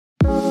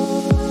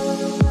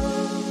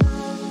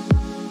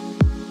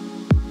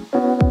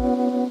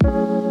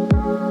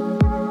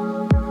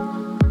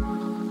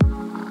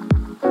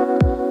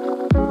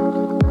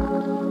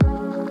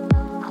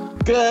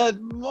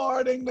Good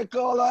morning,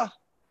 Nicola.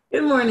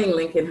 Good morning,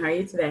 Lincoln. How are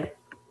you today?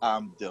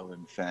 I'm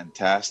doing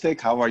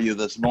fantastic. How are you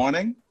this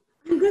morning?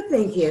 I'm good,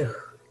 thank you.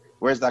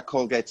 Where's that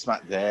Colgate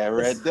smile? There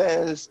it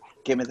is.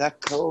 Give me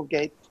that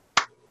Colgate.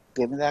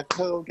 Give me that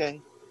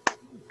Colgate.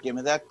 Give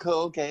me that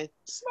Colgate.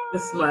 The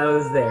smile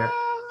is there.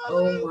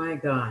 Oh my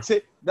gosh.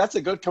 See, that's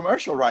a good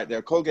commercial right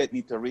there. Colgate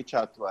need to reach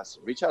out to us.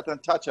 Reach out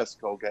and touch us,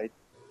 Colgate.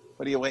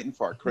 What are you waiting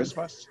for?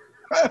 Christmas?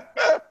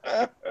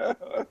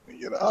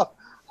 You know,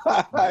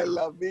 I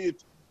love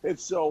it.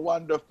 It's so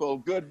wonderful.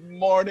 Good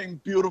morning,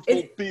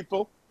 beautiful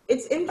people.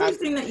 It's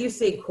interesting that you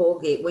say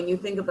Colgate when you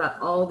think about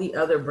all the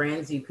other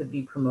brands you could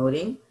be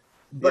promoting,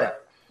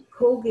 but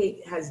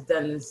Colgate has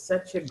done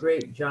such a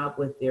great job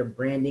with their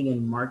branding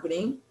and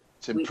marketing.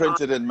 It's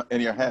imprinted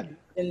in your head.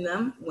 In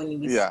them when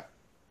you see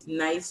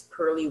nice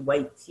pearly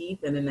white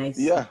teeth and a nice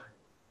smile.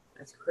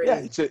 That's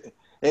crazy. Yeah,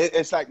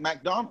 it's like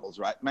McDonald's,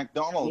 right?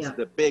 McDonald's,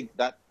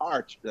 that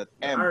arch, that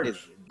M is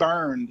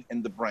burned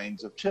in the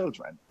brains of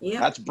children. Yeah.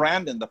 That's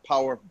Brandon, the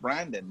power of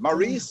Brandon.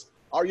 Maurice,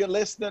 are you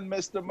listening,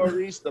 Mr.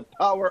 Maurice? The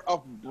power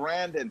of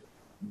Brandon.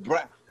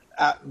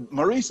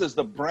 Maurice is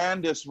the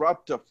brand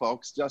disruptor,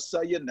 folks, just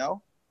so you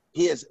know.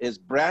 His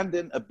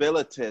Brandon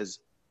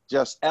abilities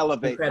just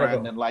elevate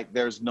Brandon like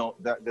there's no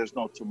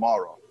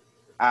tomorrow.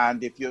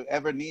 And if you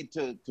ever need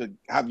to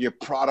have your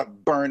product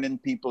burn in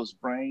people's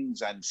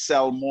brains and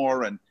sell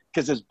more, and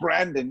because there's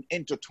Brandon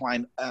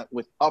intertwined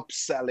with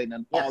upselling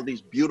and all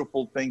these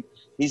beautiful things,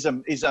 he's a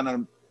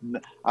phenom.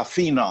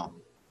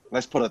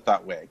 Let's put it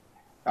that way.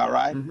 All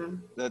right. Mm-hmm.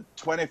 The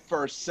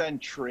 21st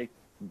century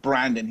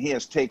Brandon, he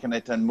has taken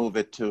it and moved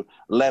it to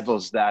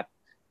levels that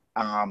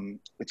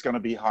it's going to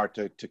be hard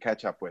to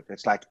catch up with.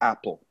 It's like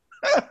Apple.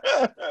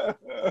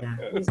 Yeah,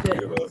 he's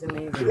good. He's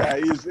amazing. Yeah,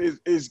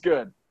 he's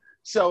good.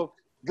 So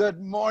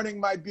good morning,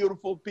 my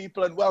beautiful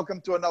people, and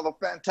welcome to another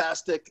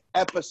fantastic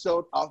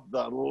episode of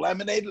the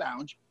Lemonade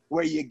Lounge,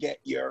 where you get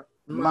your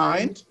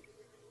mind,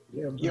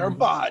 your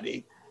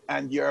body,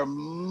 and your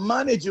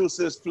money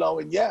juices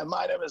flowing. Yeah,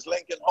 my name is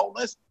Lincoln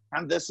Holness,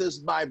 and this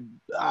is my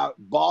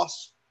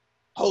boss,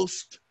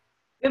 host.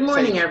 Good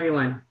morning,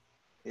 everyone.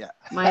 Yeah.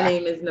 My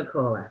name is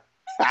Nicola.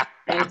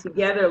 And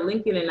together,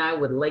 Lincoln and I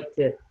would like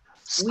to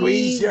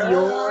squeeze your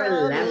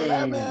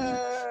lemon.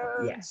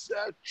 Yes.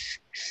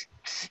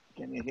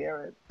 Can you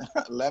hear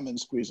it? Lemon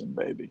squeezing,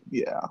 baby.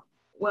 Yeah.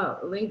 Well,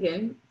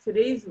 Lincoln,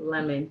 today's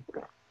lemon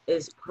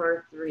is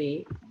part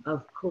 3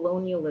 of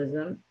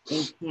colonialism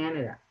in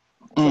Canada.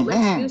 So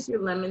let's juice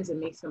your lemons and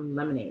make some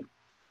lemonade.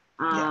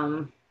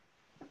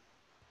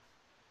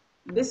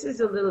 This is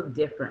a little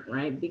different,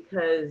 right?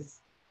 Because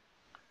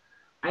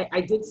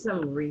I did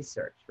some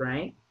research,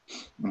 right?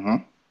 Mm-hmm.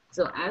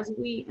 So as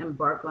we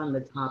embark on the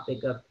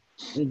topic of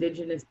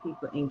Indigenous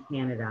people in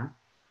Canada,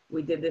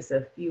 we did this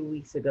a few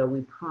weeks ago.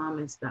 We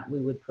promised that we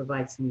would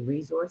provide some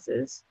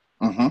resources.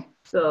 Mm-hmm.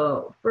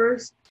 So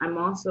first, I'm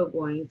also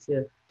going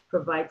to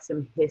provide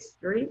some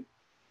history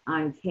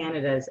on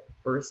Canada's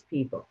First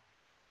People.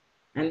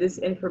 And this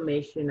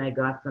information I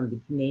got from the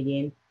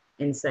Canadian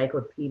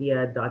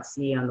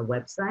Encyclopedia.ca on the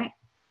website.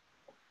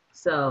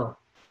 So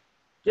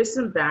just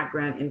some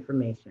background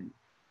information.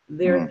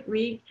 There are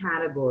 3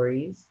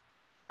 categories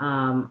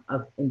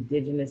of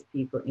Indigenous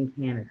people in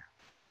Canada,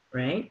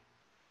 right?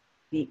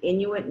 The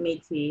Inuit,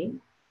 Métis,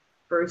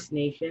 First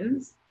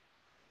Nations.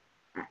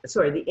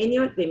 The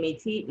Inuit, the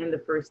Métis, and the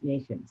First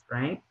Nations,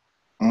 right?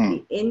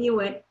 The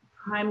Inuit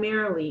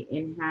primarily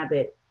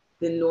inhabit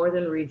the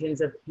northern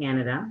regions of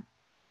Canada.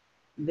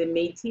 The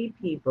Métis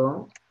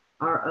people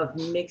are of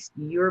mixed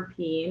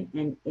European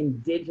and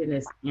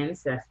Indigenous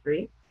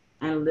ancestry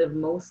and live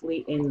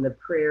mostly in the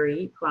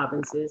prairie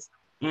provinces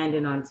and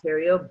in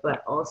Ontario,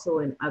 but also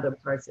in other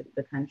parts of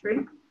the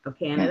country of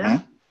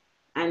Canada.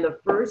 And the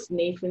First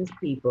Nations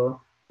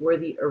people were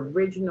the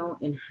original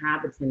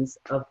inhabitants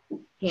of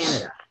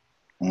Canada,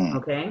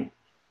 okay?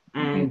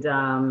 And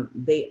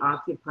they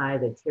occupy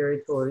the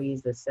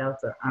territories, the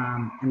South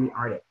and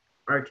the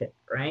Arctic,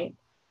 right?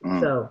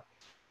 So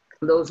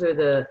those are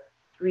the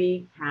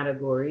 3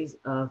 categories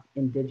of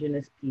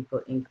Indigenous people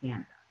in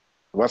Canada.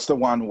 What's the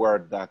one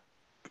word that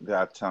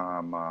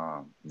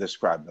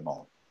described them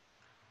all?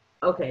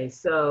 Okay,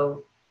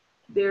 so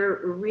there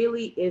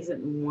really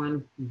isn't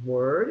one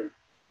word.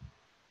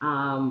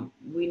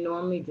 We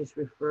normally just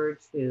refer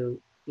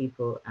to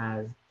people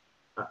as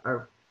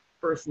our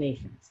First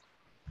Nations.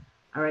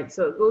 All right,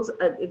 so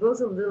it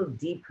goes a little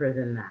deeper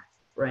than that,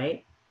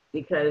 right?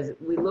 Because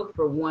we look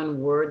for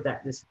one word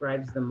that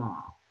describes them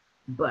all.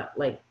 But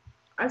like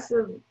us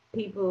of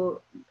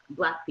people,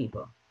 Black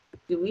people,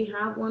 do we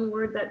have one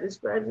word that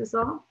describes us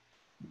all?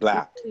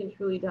 Black. We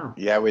truly don't.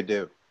 Yeah, we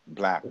do.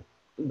 Black.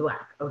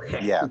 Black.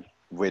 Okay. Yeah,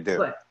 we do.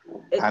 But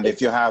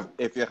if you have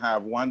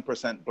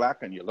 1%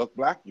 black and you look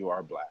black, you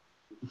are black.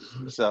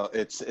 So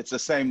it's the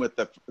same with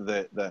the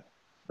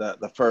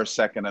first,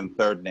 second, and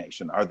third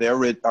nation. Are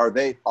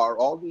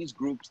all these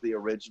groups the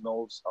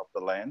originals of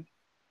the land?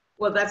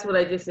 Well, that's what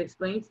I just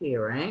explained to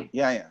you, right?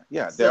 Yeah.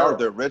 They are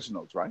the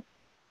originals, right?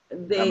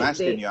 I'm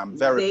asking you. I'm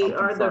very. They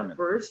are the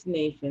First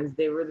Nations.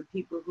 They were the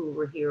people who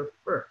were here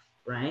first,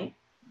 right?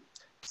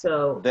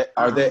 So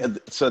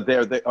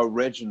they're the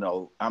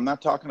original. I'm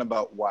not talking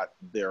about what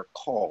they're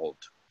called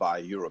by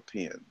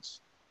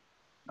Europeans.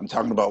 I'm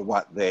talking about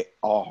what they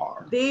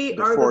are. They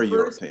are the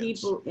first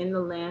people in the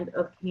land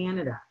of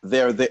Canada.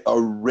 They're the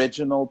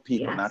original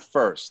people, not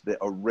first, the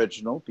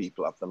original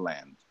people of the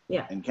land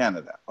in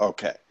Canada.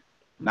 Okay.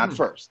 Not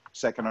first,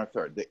 second or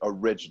third, the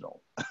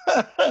original.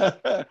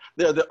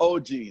 They're the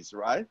OGs,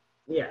 right?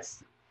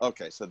 Yes.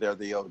 Okay, so they're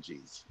the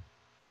OGs.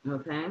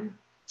 Okay.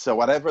 So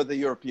whatever the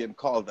European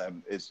called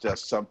them is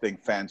just something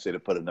fancy to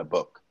put in a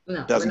book.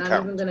 No, doesn't we're not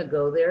count. even going to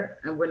go there,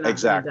 and we're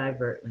not going to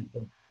divert,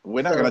 Lincoln.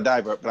 We're not going to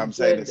divert, but I'm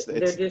saying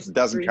it just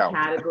doesn't count.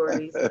 Three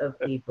categories of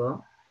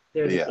people.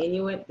 They're the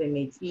Inuit, the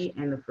Métis,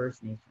 and the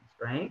First Nations,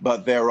 right?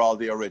 But they're all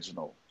the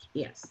original.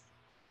 Yes.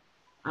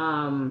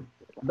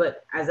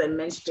 But as I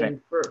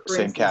mentioned, for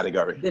same instance,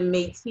 category. The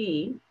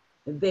Métis,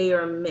 they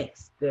are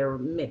mixed. They're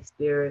mixed.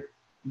 They're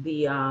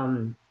the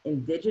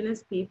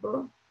indigenous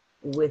people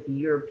with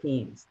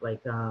Europeans,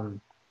 like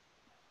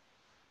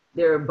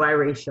they're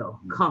biracial,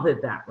 call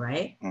it that,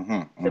 right?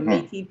 The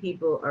Métis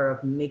people are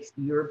of mixed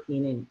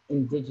European and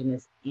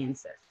indigenous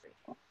ancestry.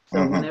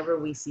 So whenever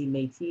we see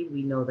Métis,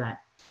 we know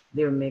that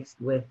they're mixed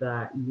with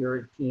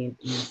European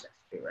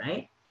ancestry,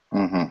 right?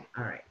 All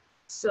right.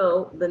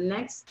 So the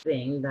next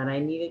thing that I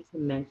needed to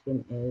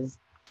mention is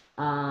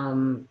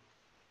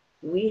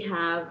we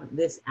have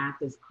this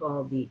act is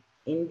called the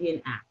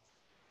Indian Act.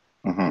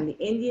 And the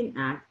Indian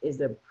Act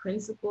is a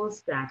principal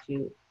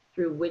statute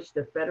through which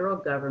the federal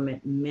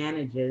government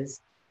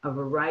manages a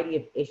variety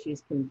of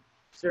issues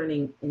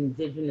concerning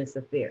indigenous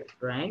affairs,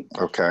 right?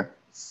 Okay.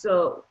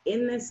 So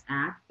in this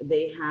act,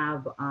 they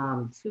have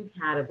two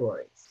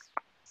categories,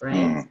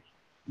 right?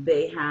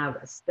 They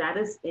have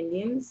status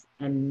Indians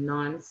and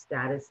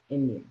non-status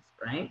Indians,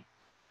 right?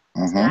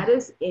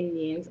 Status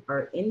Indians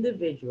are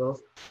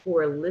individuals who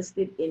are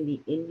listed in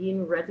the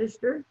Indian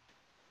Register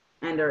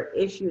and are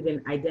issued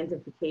an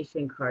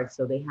identification card.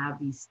 So they have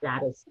these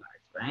status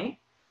cards, right?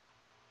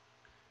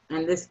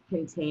 And this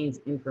contains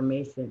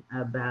information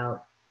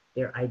about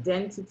their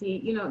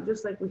identity, you know,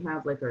 just like we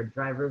have like our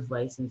driver's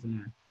license and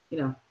our, you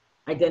know,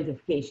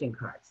 identification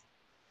cards.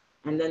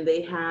 And then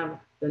they have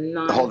the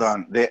non- Hold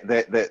on,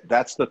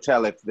 that's to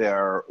tell if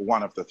they're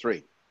one of the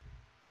three.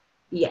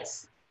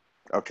 Yes.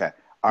 Okay.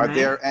 Are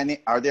there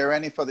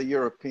any for the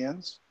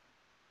Europeans?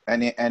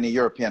 Any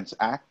Europeans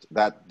Act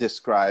that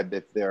describe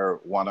if they're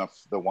one of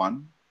the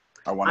one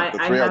or one of the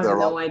three? I have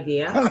no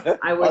idea.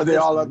 Are they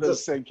all under the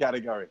same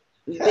category?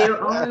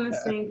 They're all in the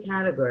same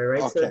category,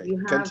 right? Okay. So if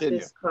you have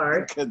this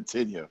card,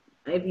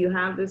 if you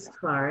have this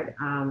card,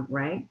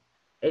 right,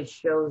 it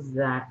shows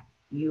that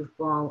you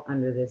fall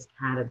under this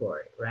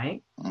category,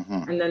 right?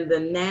 And then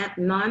the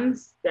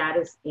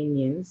non-status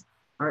Indians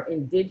are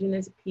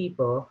indigenous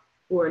people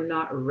who are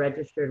not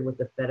registered with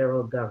the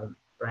federal government,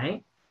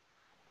 right?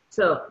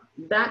 So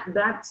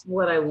that's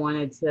what I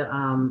wanted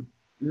to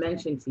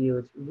mention to you.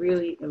 It's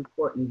really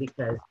important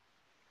because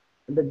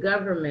the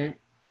government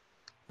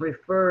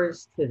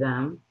refers to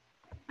them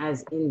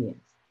as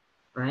Indians,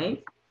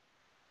 right?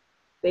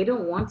 They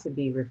don't want to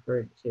be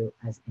referred to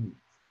as Indians.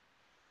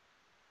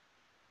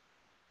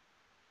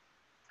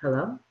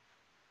 Hello?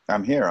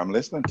 I'm here. I'm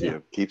listening to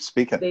you. Keep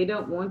speaking. They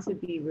don't want to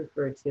be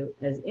referred to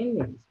as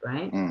Indians,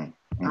 right?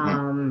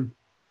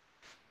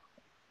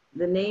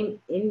 The name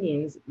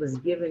Indians was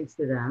given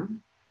to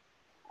them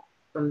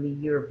from the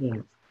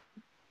Europeans.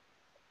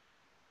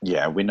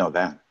 Yeah, we know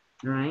that.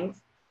 Right?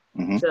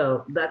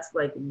 So that's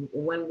like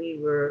when we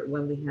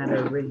had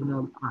our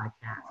original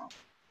podcast.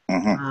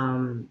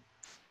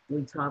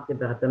 We talked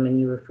about them and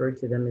you referred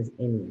to them as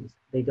Indians.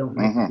 They don't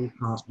like to be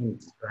called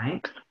Indians,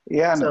 right?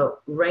 Yeah. So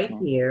right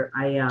here,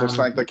 just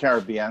like the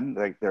Caribbean,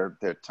 like they're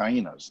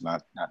Tainos,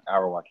 not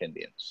Arawak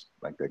Indians,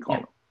 like they call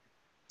them.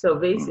 So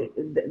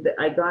basically,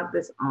 I got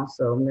this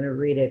also. I'm going to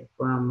read it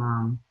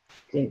from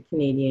the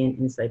Canadian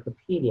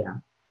Encyclopedia.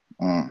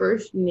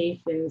 First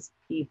Nations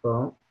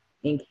people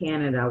in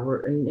Canada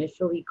were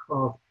initially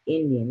called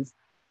Indians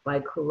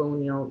by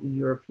colonial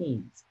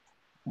Europeans.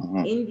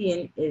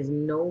 Indian is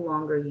no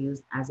longer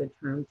used as a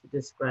term to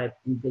describe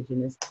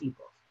indigenous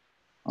peoples,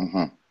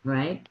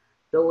 right?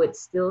 Though it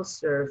still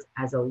serves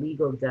as a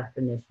legal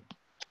definition.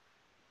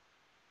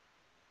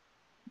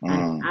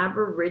 And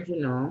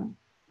Aboriginal,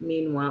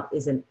 meanwhile,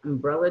 is an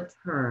umbrella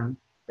term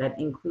that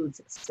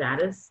includes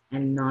status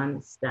and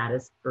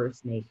non-status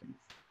First Nations,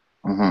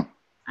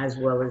 as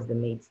well as the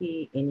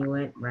Métis,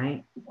 Inuit,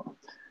 right?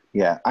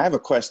 Yeah, I have a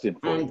question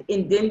for you.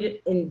 And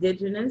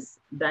indigenous,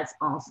 that's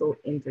also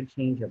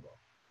interchangeable.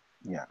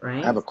 Yeah,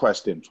 right? I have a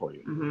question for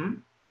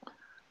you.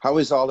 How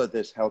is all of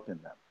this helping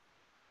them?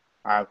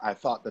 I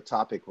thought the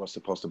topic was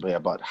supposed to be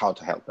about how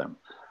to help them.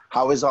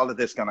 How is all of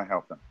this going to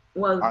help them?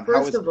 Well,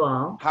 first of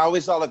all, how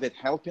is all of it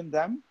helping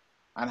them?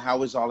 And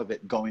how is all of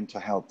it going to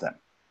help them?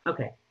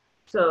 Okay.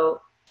 So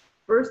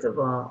first of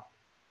all,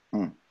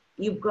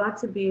 you've got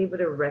to be able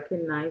to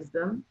recognize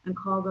them and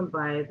call them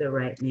by the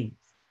right names.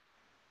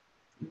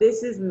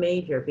 This is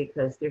major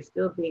because they're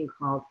still being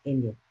called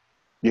Indian.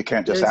 You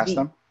can't just ask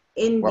them?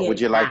 Indian What would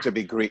you like Act. to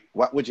be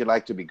What would you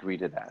like to be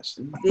greeted as?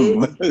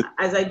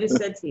 As I just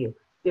said to you,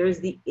 there's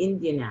the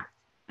Indian Act,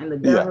 and the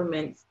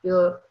government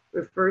still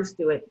refers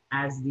to it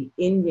as the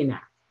Indian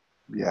Act.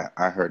 Yeah,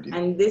 I heard you.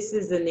 And this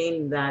is the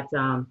name that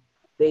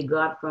they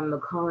got from the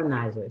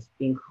colonizers,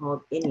 being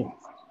called Indians.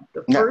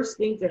 The first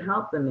thing to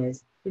help them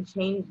is to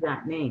change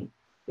that name.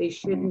 They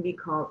shouldn't be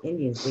called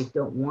Indians. They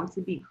don't want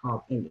to be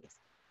called Indians.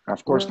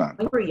 Of course not.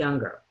 When we were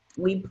younger,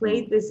 we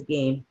played this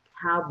game,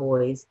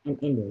 Cowboys and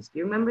Indians. Do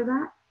you remember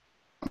that?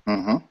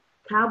 Mm-hmm.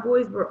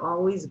 Cowboys were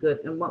always good.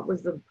 And what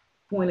was the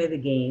point of the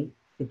game?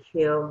 To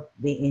kill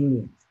the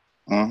Indians.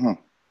 Mm-hmm.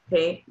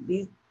 Okay?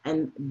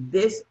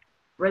 This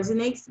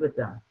resonates with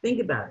them.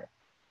 Think about it.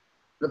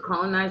 The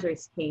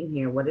colonizers came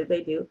here. What did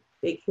they do?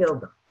 They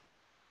killed them.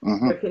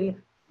 Mm-hmm.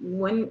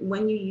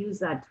 When you use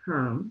that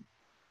term,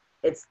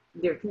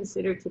 they're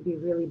considered to be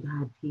really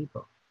bad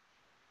people.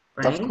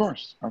 Right? Of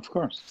course.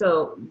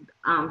 So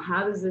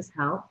how does this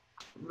help?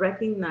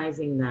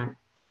 Recognizing that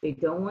they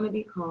don't want to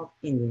be called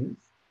Indians,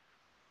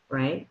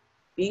 right?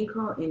 Being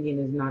called Indian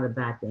is not a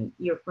bad thing.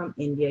 You're from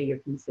India, you're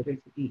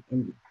considered to be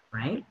Indian,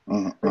 right?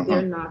 Mm-hmm. But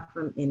they're not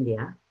from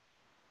India,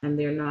 and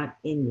they're not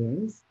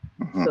Indians.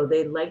 Mm-hmm. So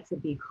they like to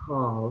be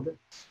called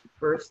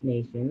First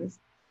Nations,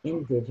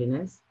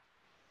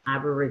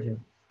 Aboriginal,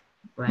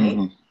 right?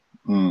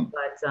 Mm-hmm. Mm-hmm.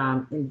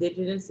 But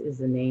Indigenous is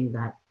the name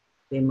that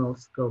they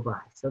most go by.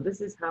 So this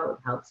is how it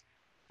helps.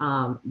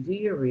 Do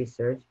your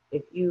research.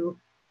 If you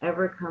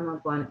ever come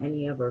up on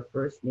any of our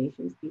First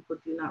Nations, people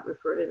do not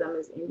refer to them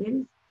as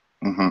Indians.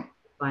 Mm-hmm.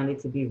 Find it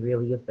to be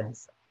really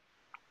offensive.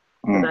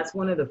 So that's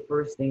one of the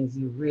first things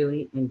you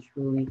really and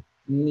truly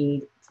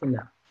need to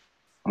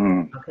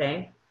know.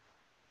 Okay.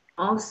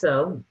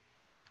 Also,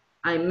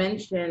 I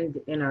mentioned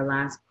in our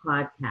last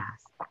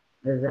podcast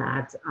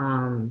that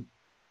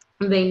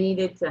they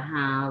needed to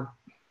have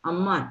a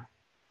month,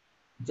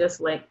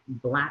 just like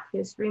Black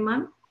History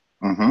Month.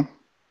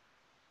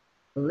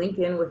 Link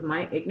in with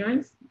my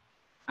ignorance.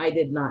 I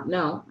did not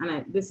know,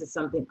 and this is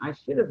something I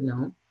should have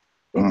known.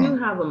 They do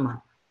have a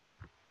month.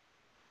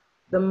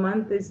 The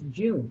month is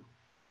June.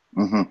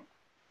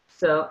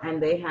 So,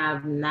 and they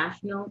have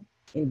National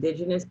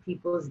Indigenous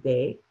Peoples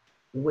Day,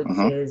 which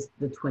is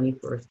the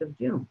 21st of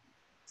June.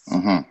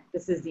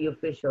 This is the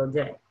official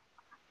day.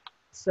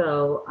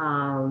 So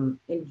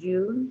in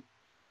June,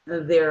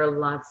 there are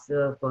lots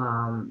of,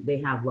 they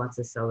have lots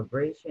of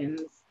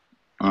celebrations.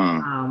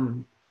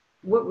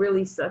 What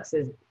really sucks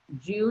is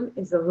June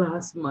is the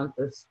last month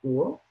of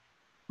school.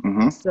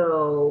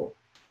 So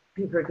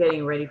people are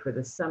getting ready for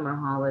the summer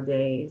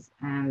holidays,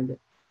 and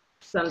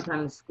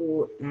sometimes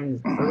school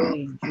ends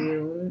early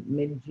June,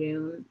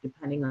 mid-June,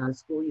 depending on the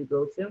school you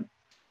go to.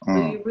 So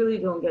you really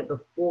don't get the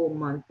full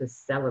month to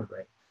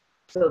celebrate.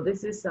 So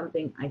this is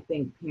something I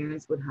think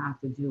parents would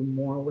have to do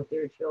more with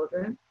their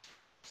children.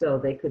 So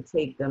they could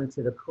take them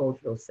to the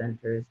cultural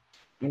centers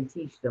and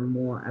teach them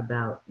more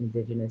about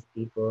Indigenous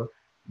people,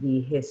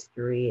 the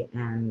history,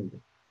 and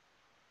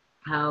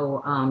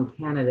how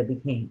Canada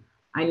became.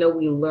 I know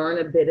we learn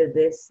a bit of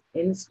this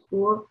in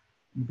school,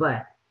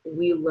 but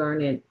we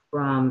learn it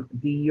from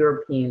the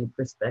European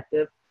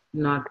perspective,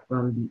 not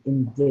from the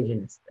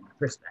Indigenous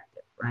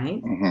perspective,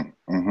 right?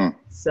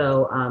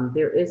 So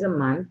there is a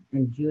month,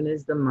 and June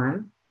is the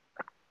month.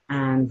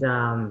 And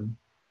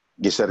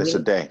you said it's a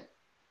day.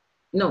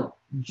 No,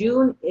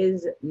 June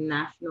is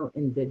National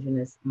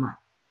Indigenous Month.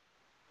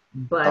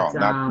 But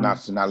not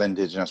National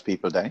Indigenous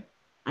People Day.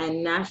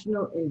 And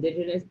National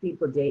Indigenous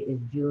People Day is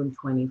June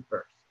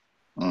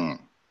 21st.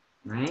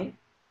 Right?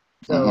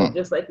 So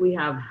just like we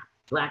have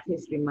Black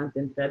History Month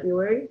in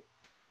February,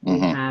 we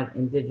have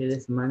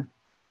Indigenous Month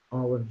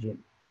all of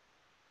June.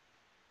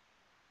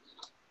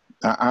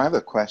 I have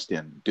a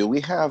question. Do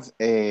we have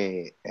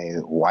a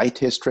White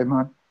History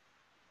Month?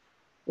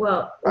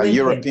 Well, a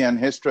European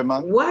History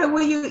Month? Why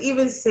will you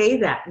even say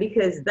that?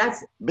 Because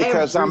that's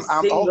every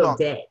single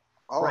day.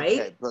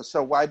 Okay, right?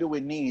 So why do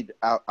we need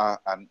a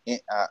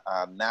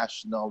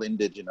National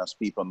Indigenous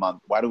People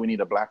Month? Why do we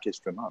need a Black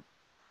History Month?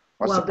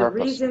 What's the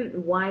purpose?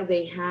 Reason why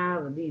they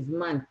have these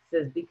months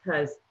is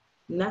because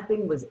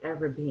nothing was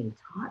ever being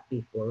taught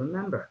before.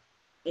 Remember,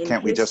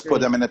 can't we just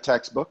put them in the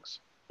textbooks?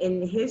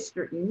 In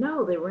history,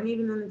 no, they weren't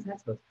even in the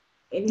textbooks.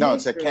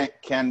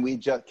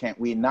 Can't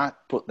we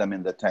not put them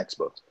in the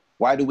textbooks?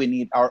 Why do we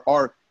need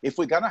or if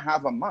we're gonna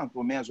have a month,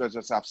 we may as well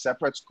just have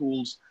separate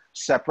schools,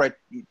 separate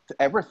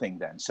everything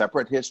then,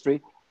 separate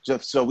history,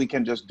 just so we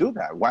can just do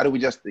that. Why do we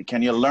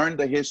can you learn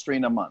the history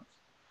in a month?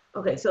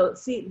 Okay, so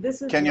see,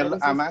 this is...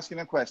 I'm asking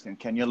a question.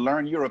 Can you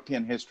learn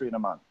European history in a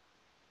month?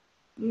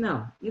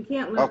 No, you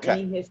can't learn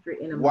any history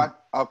in a month.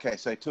 Okay,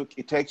 so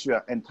it takes you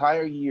an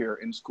entire year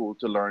in school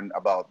to learn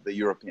about the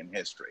European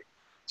history.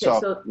 Okay,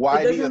 so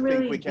why do you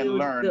think we can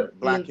learn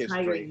Black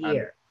history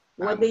year?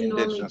 What they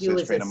normally do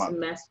is a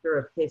semester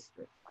of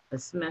history. A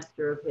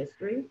semester of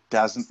history.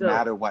 Doesn't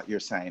matter what you're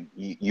saying.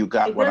 You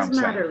got what I'm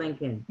saying. It does matter,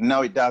 Lincoln.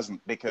 No, it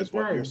doesn't, because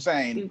what you're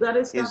saying you've got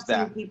to stop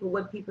telling people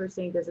what people are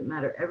saying doesn't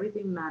matter.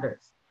 Everything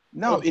matters.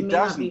 No, it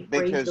doesn't, be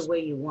phrased the way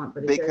you want,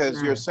 but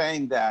because you're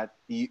saying that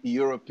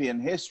European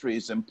history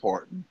is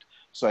important,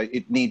 so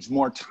it needs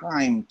more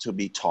time to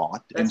be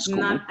taught in school.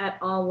 That's not at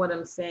all what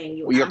I'm saying.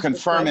 You're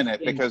confirming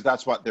it because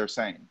that's what they're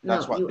saying.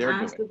 That's what they're doing.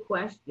 You asked a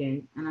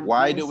question, and I'm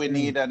Why do we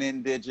need an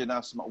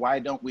indigenous? Why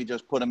don't we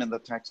just put them in the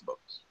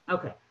textbooks?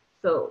 Okay,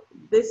 so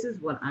this is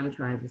what I'm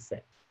trying to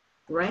say.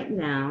 Right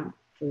now,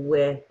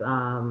 with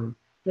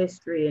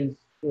history in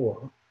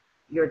school,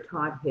 you're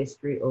taught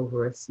history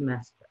over a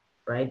semester,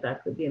 right?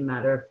 That could be a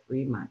matter of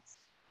 3 months.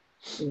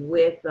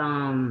 With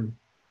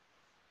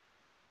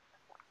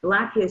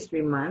Black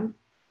History Month,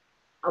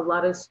 a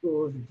lot of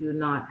schools do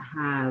not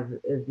have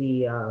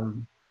the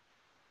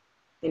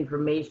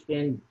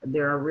information.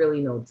 There are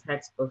really no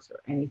textbooks or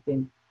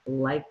anything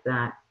like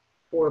that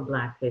for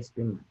Black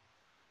History Month.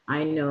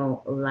 I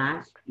know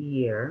last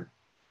year,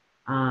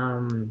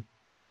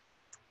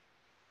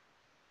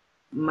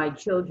 my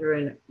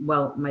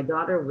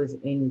daughter was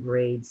in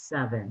grade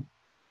 7,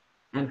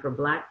 and for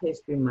Black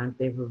History Month,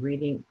 they were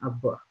reading a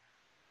book.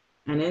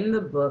 And in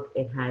the book,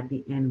 it had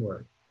the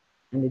N-word,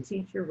 and the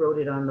teacher wrote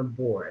it on the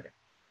board.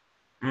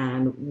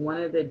 And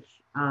one of the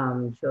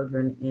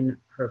children in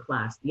her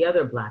class, the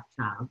other Black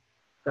child,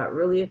 got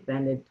really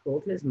offended,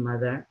 told his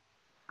mother.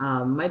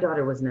 My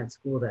daughter wasn't at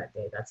school that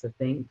day, that's the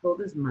thing,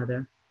 told his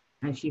mother,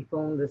 and she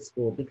phoned the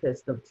school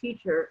because the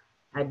teacher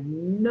had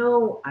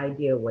no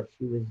idea what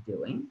she was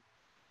doing.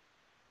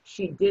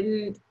 She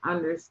didn't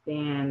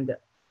understand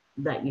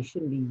that you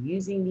shouldn't be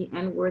using the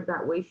N-word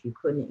that way. She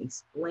couldn't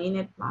explain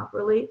it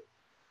properly.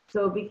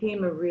 So it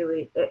became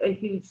a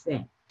huge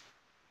thing.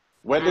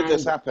 When did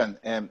this happen?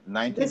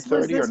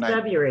 1930 or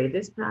February,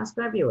 this past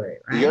February,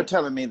 right? You're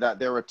telling me that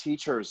there are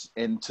teachers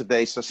in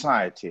today's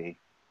society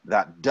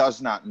that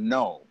does not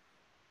know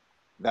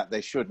that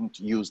they shouldn't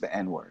use the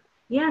N-word?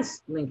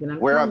 Yes, Lincoln.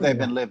 Where have they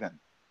been living?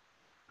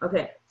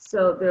 Okay,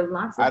 so there are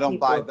lots of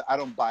people. I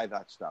don't buy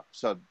that stuff.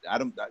 So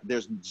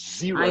there's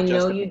zero I know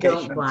justification you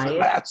don't buy it.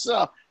 That.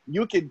 So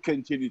you can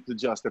continue to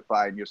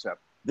justify it yourself.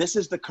 This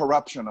is the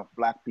corruption of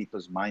Black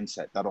people's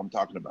mindset that I'm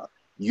talking about.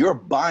 You're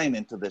buying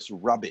into this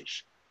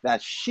rubbish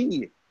that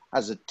she,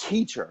 as a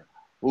teacher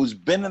who's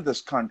been in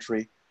this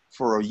country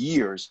for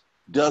years,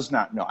 does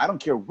not know. I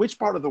don't care which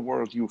part of the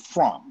world you're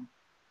from,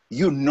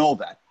 you know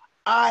that.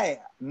 I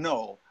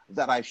know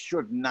that I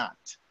should not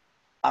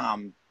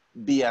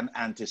be an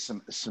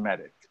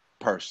anti-Semitic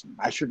person.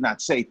 I should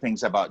not say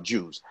things about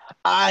Jews.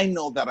 I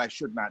know that I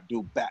should not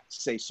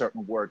say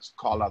certain words,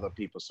 call other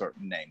people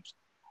certain names.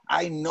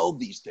 I know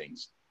these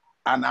things,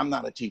 and I'm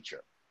not a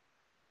teacher.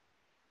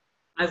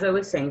 As I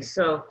was saying,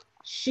 so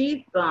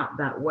she thought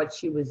that what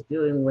she was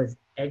doing was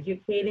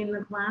educating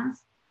the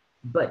class,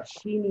 but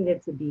she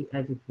needed to be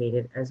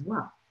educated as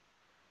well,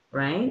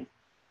 right?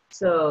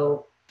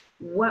 So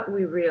what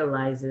we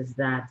realize is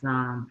that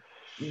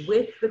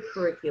with the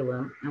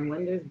curriculum, and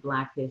when there's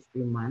Black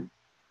History Month,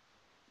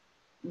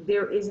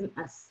 there isn't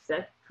a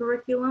set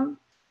curriculum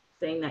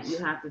saying that you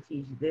have to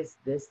teach this,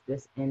 this,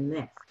 this, and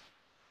this.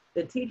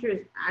 The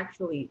teachers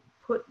actually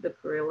put the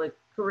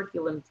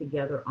curriculum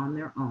together on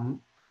their own,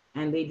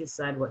 and they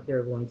decide what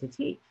they're going to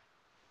teach.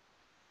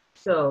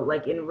 So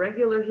like in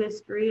regular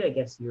history, I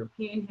guess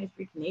European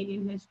history,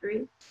 Canadian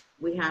history,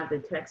 we have the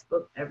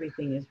textbook,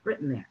 everything is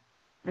written there.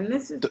 And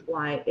this is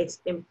why it's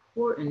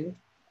important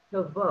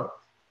to vote.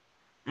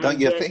 Don't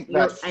you think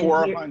that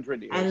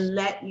 400 years? And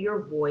let your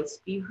voice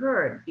be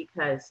heard,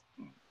 because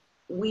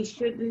we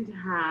shouldn't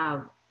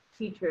have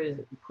teachers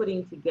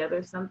putting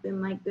together something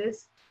like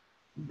this.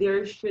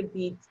 There should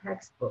be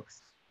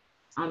textbooks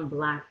on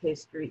Black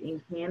history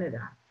in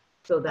Canada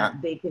so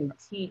that they can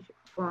teach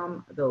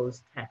from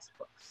those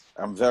textbooks.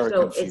 I'm very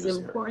confused. So it's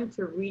important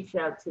to reach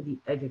out to the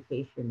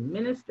education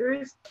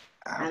ministers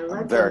and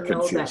let them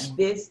know that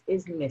this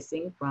is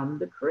missing from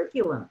the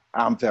curriculum.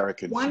 I'm very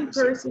confused. One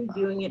person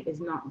doing it is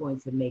not going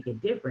to make a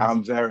difference.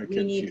 I'm very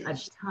confused. We need a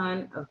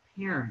ton of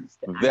parents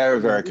to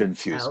very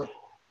confused.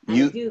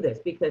 You do this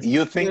because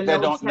you think they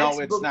don't know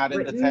it's not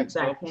in the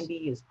textbooks? That can be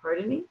used.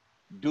 Pardon me?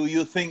 Do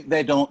you think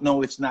they don't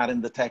know it's not in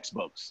the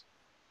textbooks?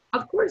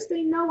 Of course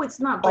they know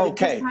it's not. But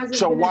okay,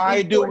 so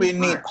why do we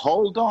need,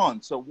 hold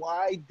on, so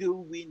why do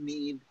we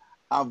need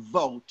a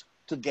vote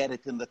to get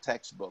it in the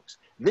textbooks?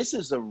 This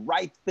is the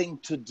right thing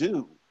to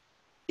do.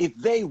 If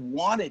they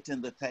want it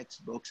in the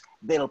textbooks,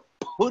 they'll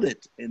put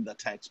it in the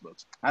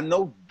textbooks. And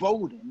no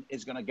voting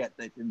is going to get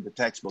it in the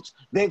textbooks.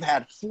 They've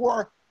had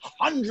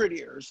 400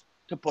 years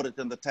to put it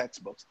in the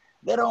textbooks.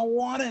 They don't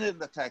want it in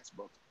the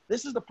textbooks.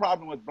 This is the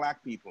problem with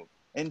Black people.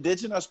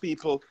 Indigenous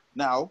people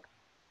now,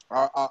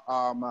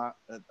 the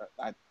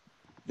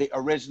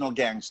original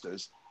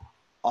gangsters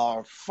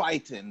are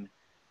fighting,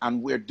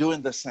 and we're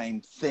doing the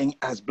same thing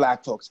as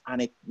Black folks.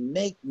 And it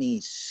makes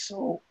me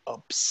so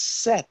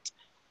upset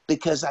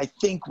because I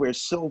think we're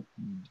so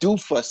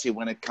doofusy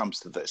when it comes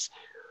to this.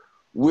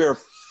 We're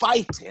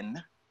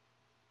fighting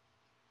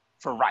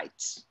for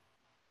rights.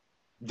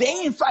 They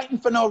ain't fighting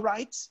for no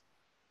rights.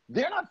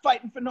 They're not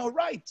fighting for no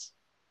rights.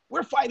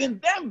 We're fighting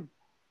them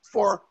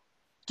for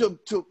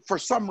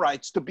some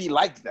rights to be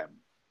like them.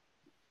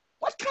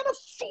 What kind of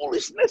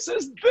foolishness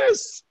is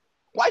this?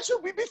 Why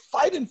should we be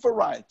fighting for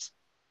rights?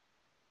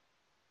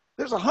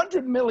 There's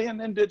 100 million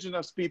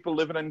indigenous people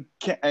living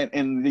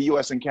in the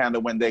US and Canada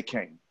when they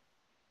came.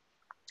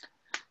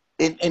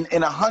 In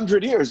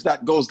 100 years,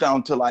 that goes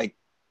down to like,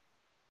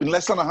 in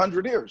less than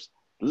 100 years,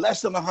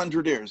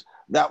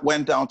 that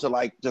went down to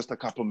like just a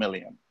couple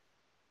million.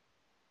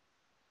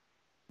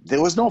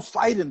 There was no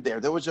fighting there.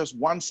 There was just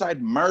one side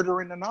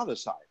murdering another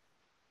side.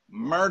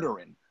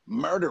 Murdering.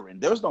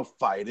 There was no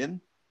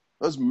fighting.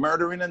 There was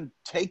murdering and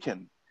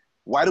taking.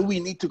 Why do we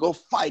need to go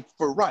fight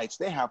for rights?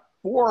 They have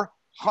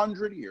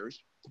 400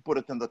 years to put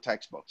it in the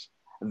textbooks.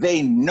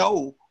 They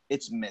know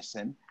it's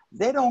missing.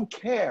 They don't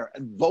care.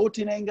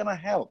 Voting ain't gonna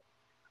help.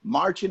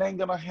 Marching ain't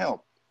gonna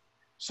help.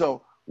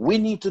 So we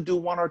need to do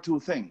one or two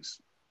things.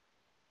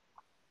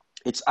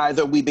 It's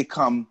either we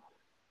become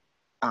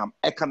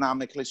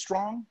economically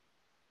strong,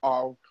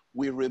 or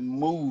we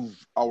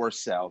remove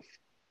ourselves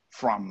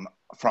from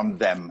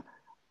them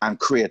and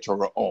create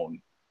our own.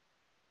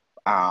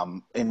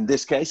 In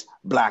this case,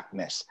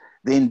 Blackness.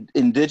 The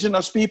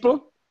indigenous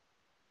people,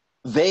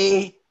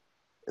 there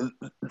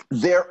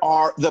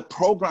are the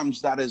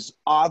programs that is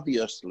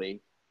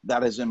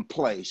in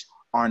place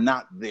are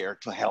not there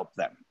to help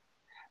them,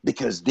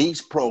 because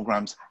these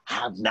programs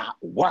have not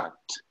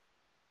worked.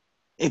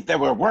 If they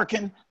were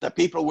working, the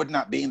people would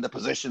not be in the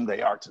position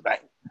they are today.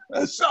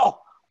 So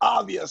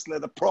obviously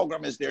the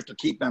program is there to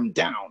keep them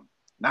down,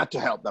 not to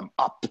help them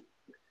up.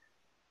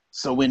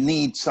 So we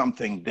need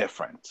something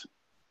different.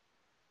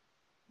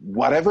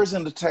 Whatever's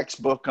in the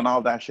textbook and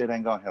all that shit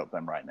ain't gonna help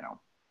them right now.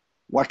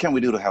 What can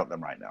we do to help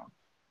them right now?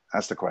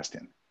 That's the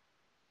question.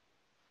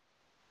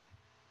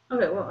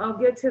 Okay, well, I'll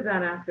get to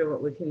that after,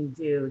 what we can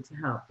do to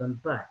help them.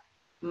 But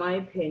my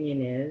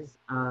opinion is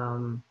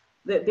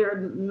that there are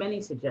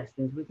many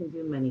suggestions. We can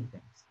do many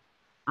things.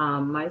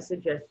 My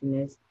suggestion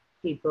is,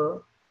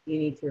 people, you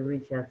need to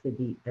reach out to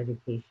the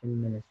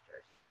education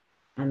ministers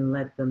and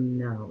let them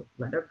know,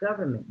 let our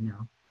government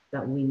know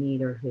that we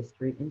need our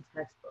history in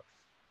textbooks.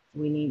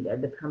 We need,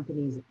 the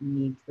companies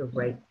need to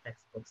write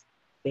textbooks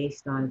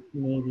based on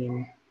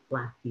Canadian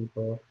Black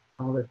people,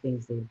 all the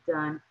things they've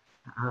done,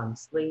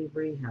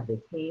 slavery, how they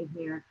came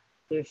here.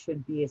 There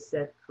should be a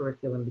set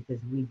curriculum,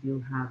 because we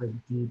do have a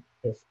deep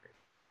history.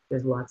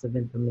 There's lots of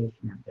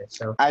information out there.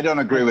 So I don't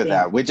agree with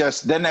that.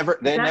 They're never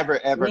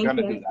ever going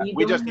to do that.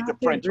 We just need to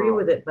print. Agree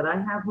with it, but I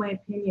have my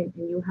opinion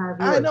and you have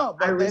yours. I know,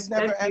 but I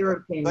respect your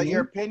opinion. But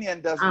your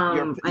opinion doesn't.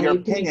 Your and opinion.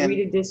 You can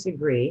agree to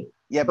disagree.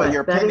 Yeah, but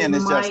your opinion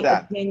is just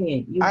that.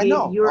 Opinion. You I gave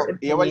know. Your opinion,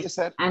 yeah, what you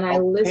said. And I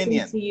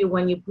listened to you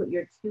when you put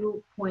your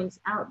 2 points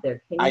out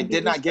there. Can you I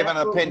did not give an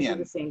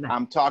opinion.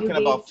 I'm talking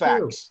about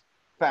facts.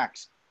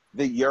 Facts.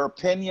 Your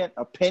opinion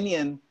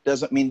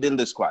doesn't mean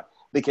diddly squat,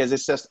 because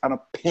it's just an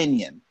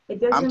opinion. It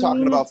doesn't I'm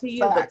talking mean about it to you,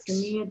 facts. but to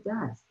me it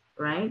does,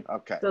 right?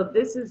 Okay. So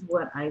this is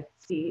what I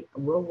see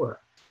will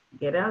work.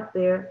 Get out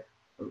there,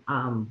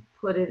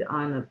 put it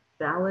on a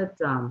ballot,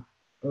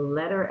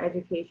 let our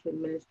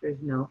education ministers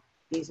know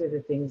these are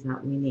the things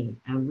that we need.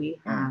 And we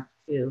have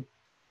to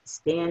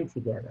stand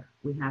together.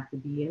 We have to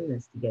be in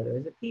this together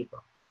as a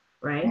people,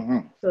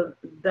 right? So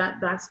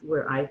that's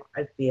where I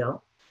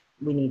feel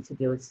we need to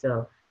do it.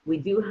 So we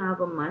do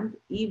have a month,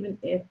 even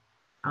if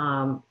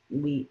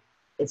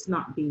it's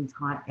not being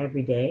taught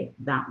every day.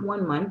 That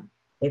 1 month,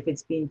 if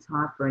it's being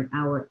taught for an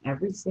hour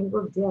every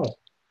single day,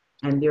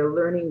 and they're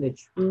learning the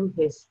true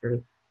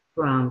history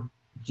from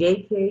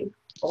JK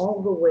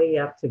all the way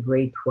up to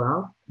grade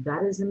 12,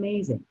 that is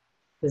amazing,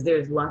 because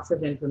there's lots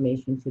of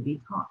information to be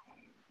taught.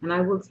 And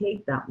I will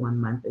take that 1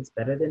 month. It's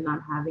better than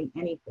not having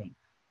anything.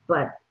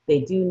 But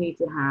they do need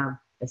to have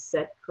a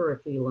set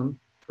curriculum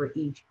for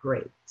each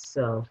grade,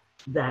 so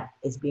that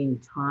is being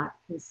taught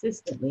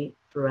consistently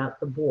throughout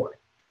the board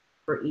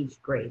for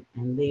each grade.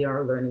 And they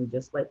are learning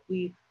just like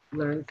we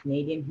learned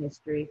Canadian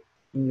history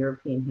and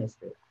European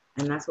history.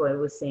 And that's why I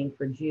was saying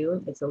for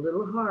June, it's a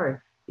little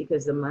hard,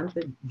 because the month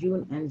of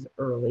June ends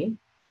early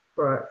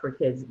for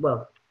kids.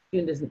 Well,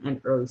 June doesn't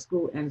end early.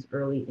 School ends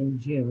early in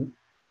June.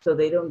 So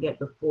they don't get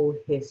the full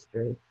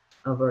history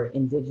of our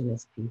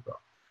Indigenous people.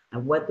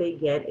 And what they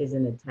get is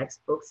in the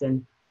textbooks,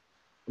 and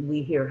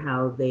we hear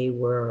how they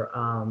were,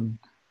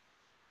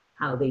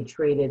 how they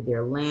traded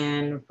their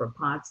land for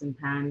pots and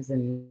pans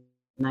and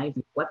knives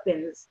and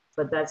weapons,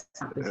 but that's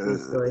not the true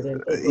story.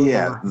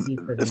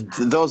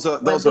 Those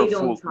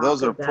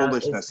are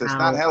foolishness. It's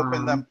not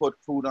helping them put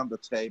food on the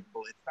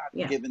table. It's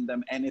not giving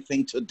them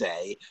anything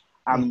today.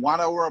 And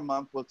 1 hour a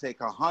month will take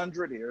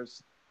 100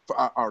 years for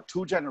our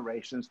 2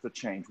 generations to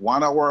change.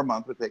 1 hour a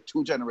month will take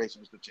 2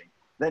 generations to change.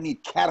 They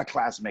need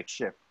cataclysmic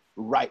shift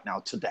right now,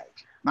 today.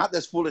 Not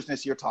this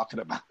foolishness you're talking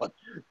about,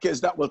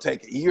 because that will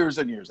take years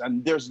and years,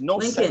 and there's no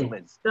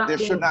settlement. Stop there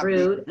being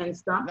rude and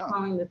stop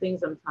calling the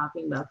things I'm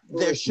talking about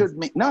foolishness. There should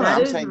be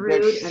I'm saying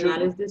rude, and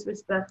that is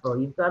disrespectful.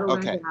 You've got to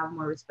learn to have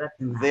more respect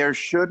than that. There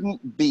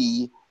shouldn't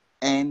be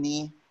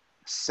any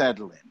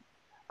settling.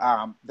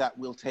 That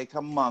will take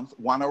a month,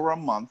 1 hour a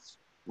month,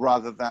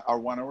 rather than, or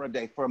 1 hour a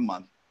day for a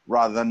month,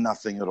 rather than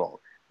nothing at all.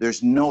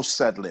 There's no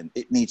settling.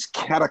 It needs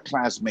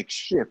cataclysmic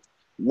shift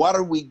What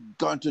are we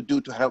going to do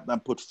to help them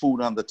put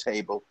food on the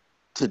table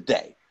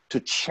today,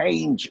 to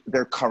change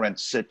their current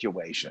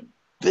situation?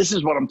 This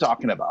is what I'm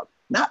talking about.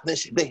 Not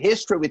this, the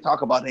history we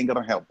talk about ain't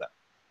gonna help them.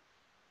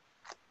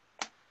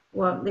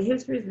 Well, the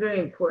history is very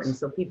important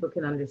so people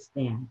can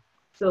understand.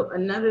 So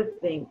another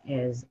thing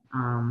is,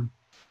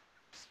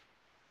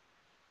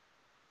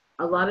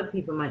 a lot of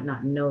people might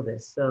not know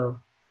this. So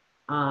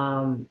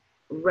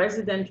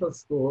residential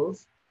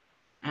schools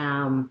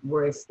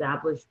were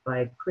established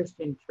by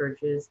Christian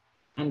churches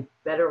and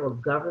federal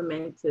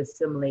government to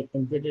assimilate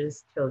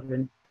Indigenous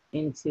children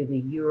into the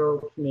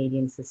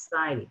Euro-Canadian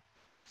society.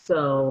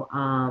 So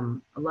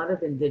a lot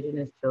of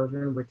Indigenous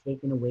children were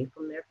taken away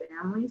from their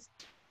families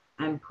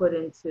and put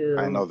into...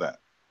 I know that.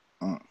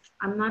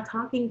 I'm not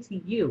talking to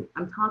you.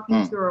 I'm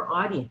talking to our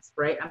audience,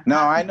 right? No,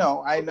 I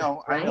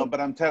know, but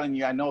I'm telling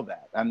you, I know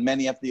that. And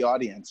many of the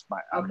audience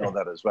might know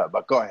that as well,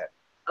 but go ahead.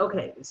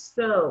 Okay,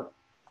 so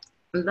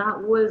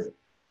that was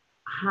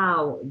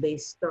how they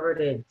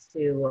started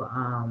to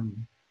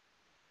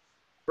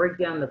break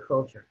down the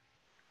culture,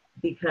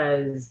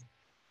 because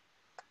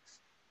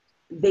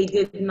they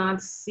did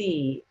not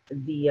see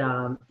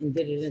the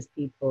Indigenous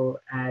people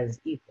as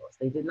equals.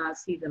 They did not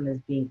see them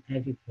as being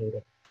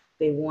educated.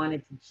 They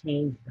wanted to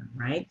change them,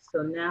 right?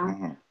 So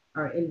now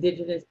our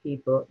Indigenous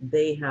people,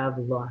 they have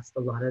lost a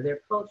lot of their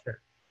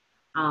culture.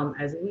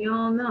 As we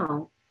all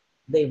know,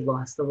 they've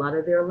lost a lot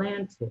of their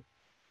land too.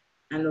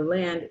 And the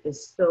land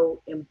is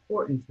so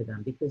important to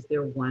them because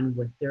they're one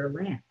with their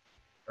land,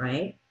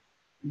 right?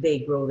 They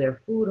grow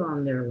their food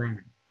on their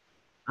land.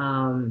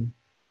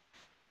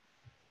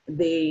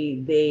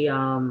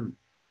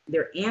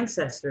 Their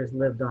ancestors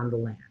lived on the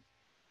land.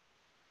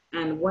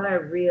 And what I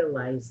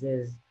realized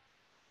is,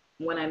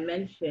 when I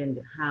mentioned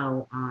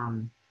how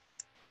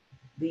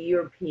the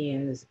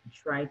Europeans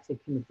tried to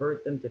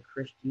convert them to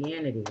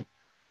Christianity,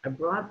 I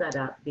brought that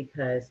up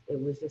because it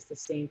was just the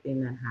same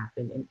thing that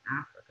happened in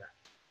Africa.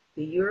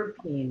 The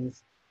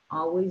Europeans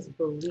always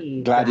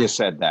believed... Glad you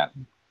said that.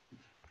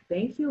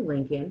 Thank you,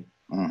 Lincoln.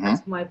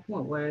 That's my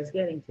point, where I was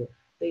getting to.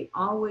 They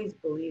always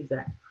believed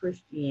that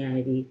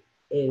Christianity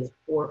is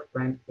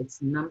forefront,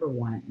 it's number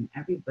one, and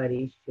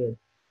everybody should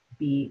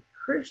be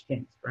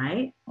Christians,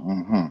 right?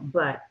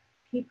 But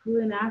people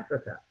in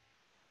Africa,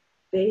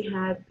 they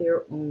had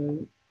their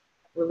own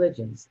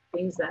religions,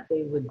 things that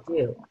they would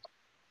do,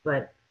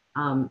 but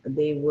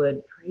they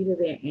would pray to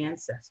their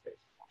ancestors,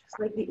 just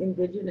like the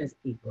Indigenous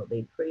people,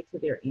 they pray to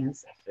their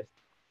ancestors.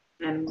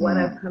 And what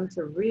I've come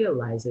to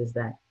realize is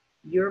that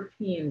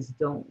Europeans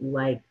don't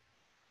like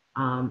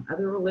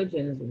other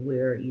religions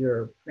where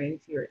you're praying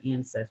to your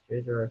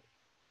ancestors or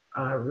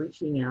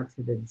reaching out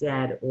to the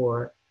dead,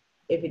 or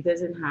if it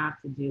doesn't have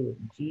to do with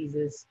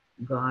Jesus,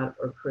 God,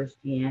 or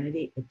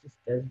Christianity, it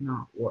just does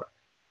not work,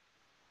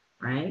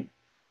 right?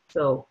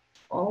 So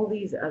all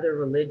these other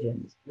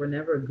religions were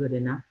never good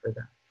enough for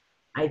them.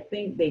 I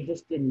think they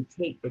just didn't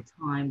take the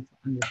time to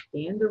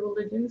understand the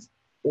religions,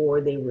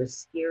 or they were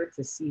scared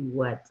to see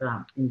what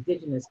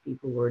Indigenous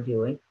people were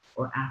doing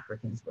or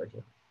Africans were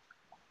doing,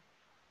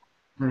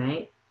 all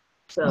right?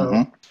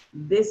 So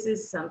this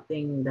is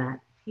something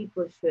that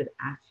people should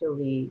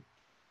actually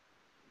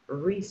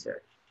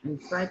research and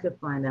try to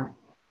find out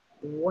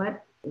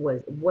what do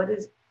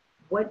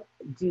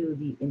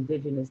the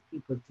Indigenous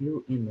people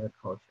do in their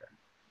culture?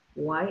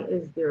 Why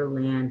is their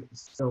land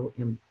so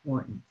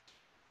important?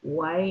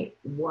 Why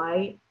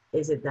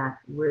is it that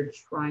we're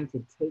trying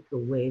to take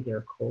away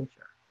their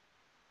culture,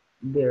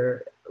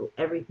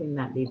 everything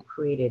that they've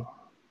created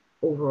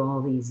over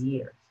all these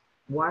years?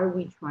 Why are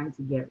we trying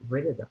to get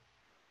rid of them,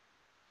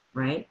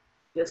 right?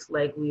 Just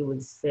like we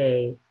would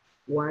say,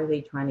 why are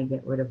they trying to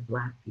get rid of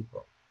Black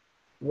people?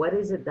 What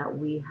is it that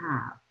we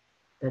have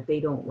that they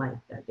don't like,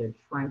 that they're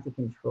trying to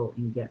control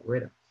and get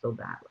rid of so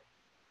badly?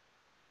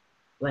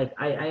 Like,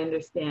 I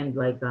understand,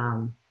 like,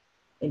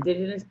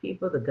 Indigenous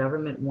people, the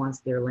government wants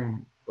their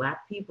land.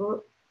 Black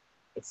people,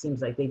 it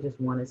seems like they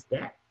just want us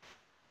dead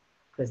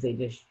because they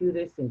just shoot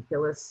us and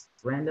kill us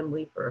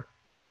randomly for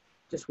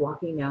just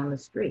walking down the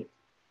street,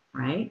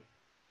 right?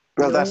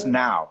 Well, that's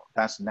now.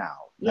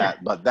 Yeah.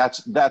 But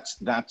that's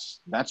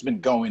been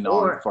going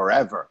on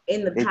forever.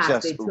 In the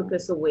past, they took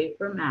us away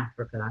from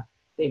Africa.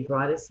 They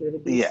brought us here to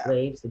be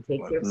slaves, to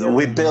take care of their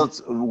land.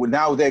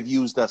 Now they've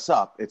used us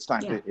up. It's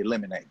time to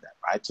eliminate them,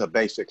 right? So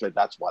basically,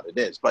 that's what it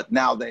is. But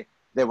now they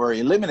were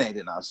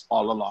eliminating us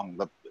all along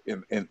the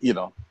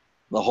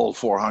whole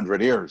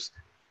 400 years.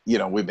 You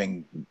know, we've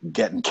been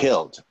getting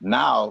killed.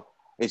 Now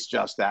it's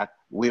just that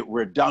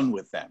we're done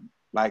with them.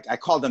 Like, I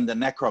call them the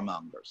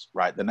necromongers,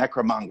 right? The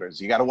necromongers.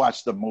 You got to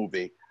watch the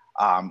movie,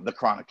 The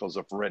Chronicles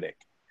of Riddick,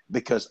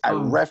 because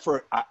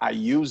I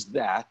use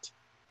that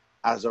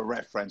as a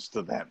reference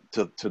to them,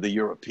 to the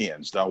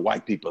Europeans, the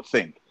white people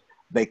think.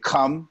 They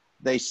come,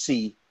 they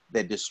see,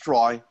 they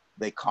destroy,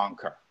 they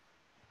conquer,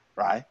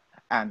 right?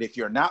 And if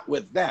you're not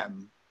with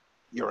them,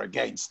 you're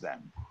against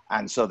them.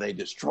 And so they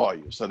destroy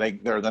you. So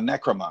they're the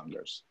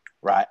necromongers,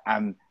 right?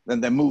 And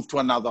then they move to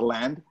another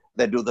land,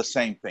 they do the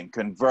same thing,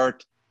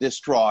 convert,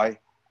 destroy,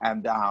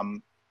 and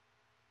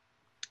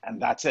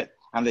that's it.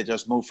 and they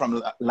just move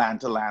from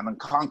land to land and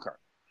conquer,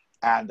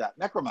 and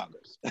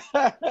necromongers.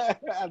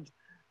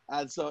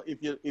 and so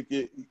if you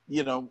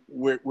you know,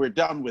 we're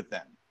done with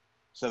them,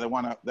 so they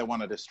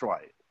want to destroy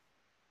it,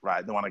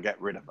 right? They want to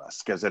get rid of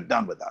us because they're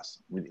done with us.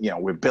 You know,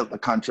 we've built the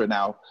country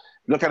now.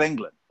 Look at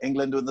England.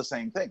 England doing the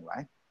same thing,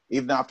 right?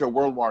 Even after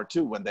World War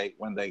II, when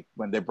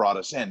they brought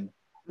us in,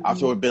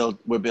 after we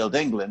built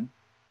England,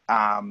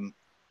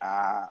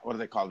 what do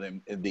they call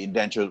them? The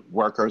indentured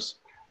workers.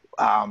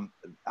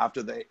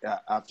 After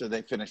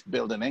they finished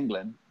building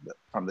England,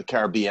 from the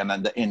Caribbean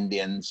and the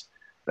Indians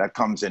that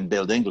comes in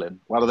build England,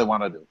 what do they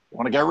want to do? They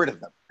want to get rid of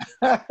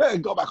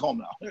them. Go back home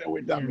now.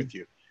 We're done with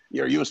you.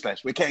 You're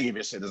useless. We can't give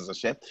you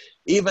citizenship.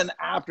 Even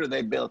after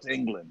they built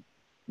England,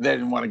 they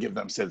didn't want to give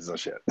them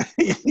citizenship.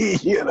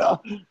 You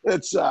know,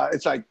 it's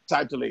like,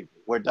 time to leave.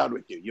 We're done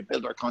with you. You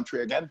build our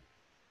country again.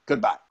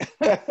 Goodbye.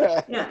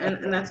 Yeah,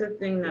 and that's the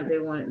thing that they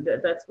want.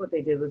 That's what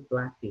they did with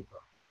Black people.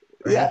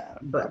 Right? Yeah,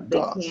 but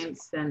they can't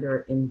send our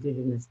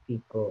indigenous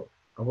people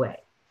away.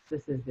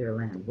 This is their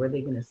land. Where are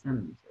they going to send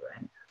them to,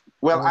 right?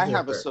 Well, I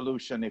have a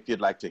solution if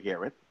you'd like to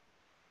hear it.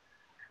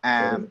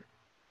 And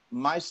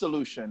my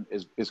solution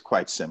is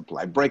quite simple.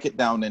 I break it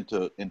down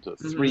into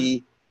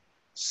three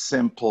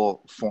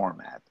simple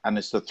format, and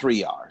it's the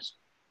 3 R's,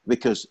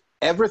 because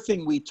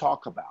everything we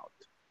talk about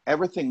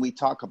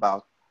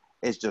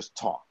is just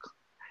talk.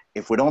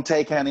 If we don't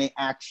take any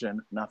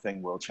action,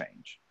 nothing will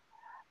change.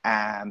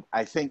 And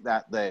I think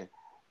that the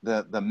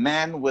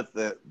man with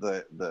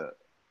the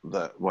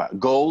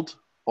gold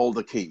hold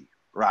the key,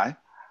 right?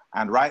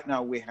 And right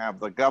now we have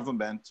the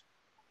government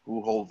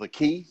who hold the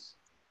keys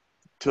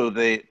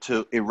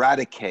to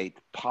eradicate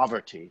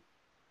poverty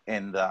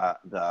in the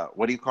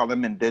what do you call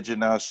them?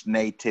 Indigenous,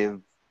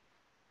 native.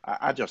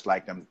 I just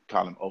like them,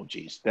 call them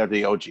OGs. They're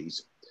the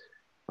OGs,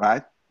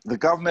 right? The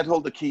government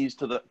hold the keys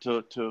to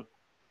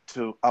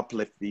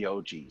uplift the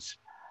OGs,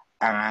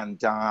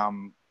 and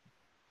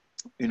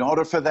in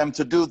order for them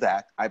to do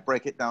that, I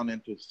break it down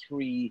into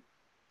 3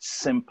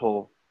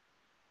 simple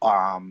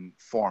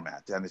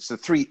formats, and it's the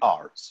 3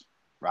 R's,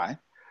 right?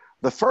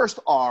 The first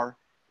R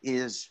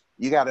is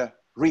you got to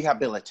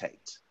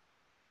rehabilitate,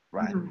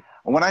 right? And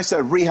when I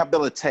say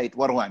rehabilitate,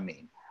 what do I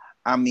mean?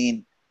 I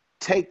mean,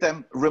 take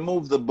them,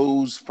 remove the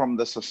booze from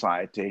the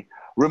society,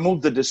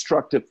 remove the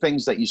destructive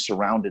things that you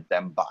surrounded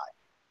them by,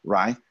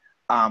 right?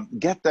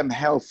 Get them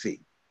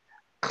healthy,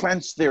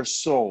 cleanse their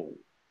soul.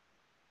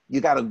 You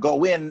got to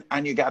go in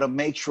and you got to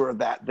make sure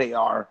that they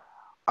are,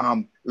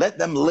 let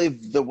them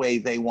live the way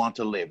they want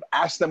to live.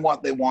 Ask them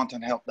what they want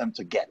and help them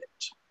to get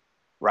it,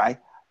 right?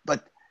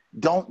 But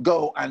don't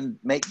go and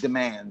make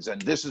demands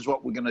and this is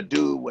what we're going to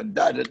do and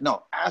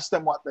no, ask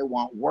them what they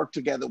want, work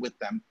together with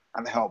them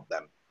and help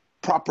them.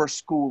 Proper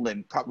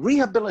schooling,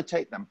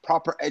 rehabilitate them,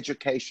 proper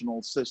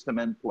educational system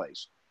in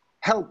place.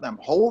 Help them,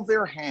 hold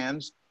their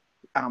hands,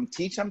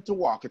 teach them to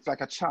walk. It's like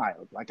a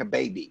child, like a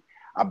baby.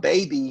 A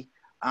baby,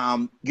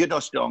 you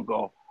just don't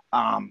go,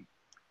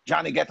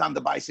 Johnny, get on the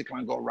bicycle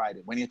and go ride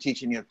it when you're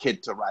teaching your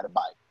kid to ride a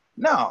bike.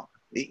 No,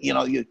 you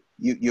know,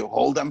 you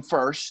hold them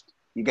first.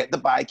 You get the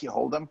bike, you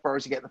hold them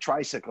first, you get the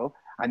tricycle,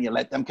 and you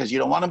let them, because you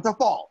don't want them to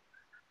fall.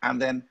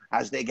 And then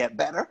as they get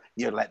better,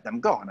 you let them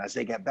go. And as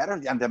they get better,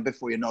 and then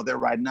before you know, they're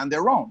riding on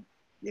their own.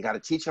 You got to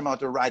teach them how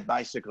to ride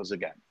bicycles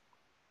again,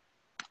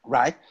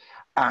 right?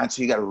 And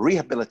so you got to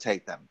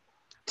rehabilitate them.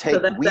 So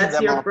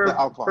that's your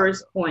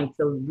first point,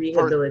 to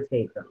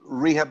rehabilitate them.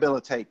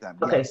 Rehabilitate them.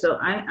 Okay, yes. So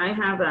I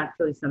have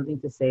actually something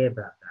to say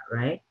about that,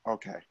 right?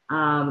 Okay.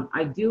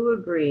 I do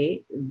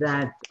agree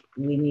that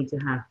we need to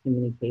have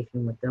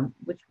communication with them,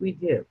 which we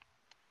do.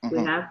 We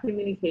have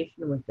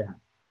communication with them.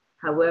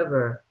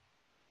 However,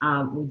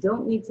 we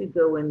don't need to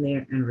go in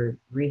there and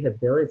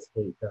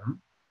rehabilitate them.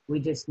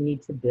 We just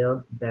need to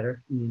build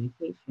better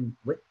communication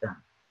with them.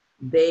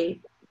 The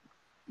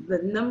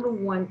number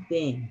one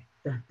thing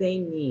that they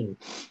need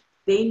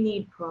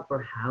proper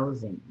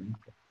housing. Right?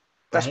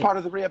 That's part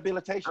of the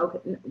rehabilitation.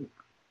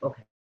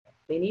 Okay.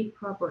 They need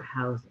proper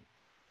housing.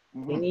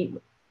 They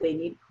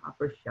need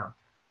proper shelter.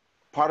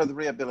 Part of the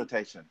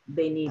rehabilitation.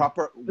 They need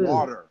proper food,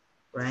 water,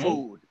 right?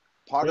 Food.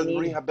 Part of the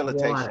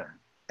rehabilitation. Water,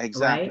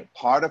 exactly. Right?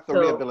 Part of the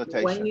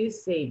rehabilitation. When you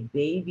say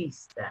baby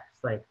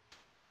steps, like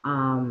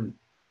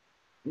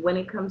when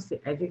it comes to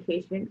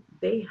education,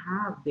 they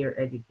have their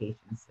education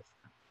system.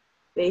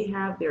 They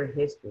have their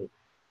history.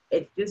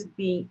 It's just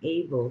being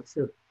able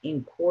to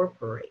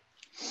incorporate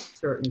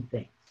certain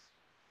things,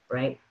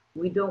 right?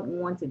 We don't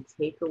want to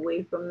take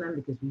away from them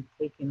because we've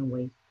taken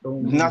away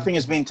so much. Nothing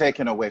is being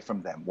taken away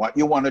from them. What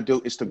you want to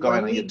do is to go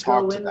in and you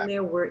talk to them. When we go in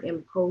there, we're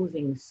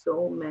imposing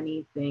so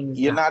many things.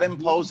 You're not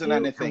imposing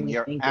anything.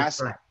 You're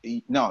asking.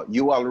 No,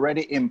 you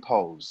already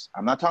impose.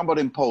 I'm not talking about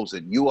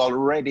imposing. You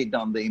already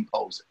done the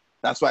imposing.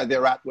 That's why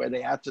they're at where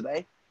they are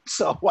today.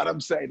 So what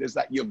I'm saying is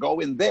that you go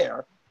in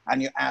there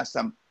and you ask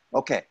them,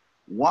 okay,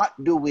 what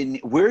do we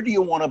need? Where do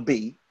you want to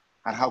be?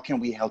 And how can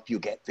we help you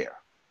get there?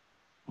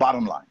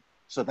 Bottom line.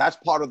 So that's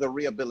part of the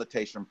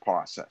rehabilitation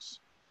process,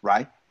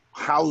 right?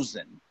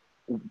 Housing,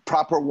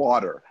 proper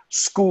water,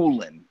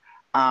 schooling,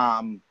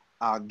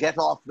 get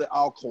off the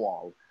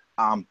alcohol,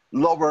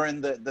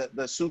 lowering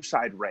the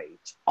suicide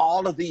rate.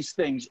 All of these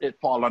things, it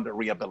fall under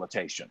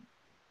rehabilitation,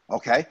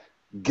 okay?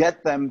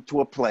 Get them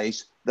to a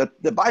place, the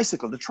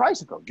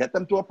tricycle, get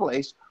them to a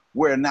place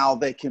where now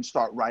they can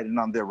start riding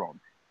on their own.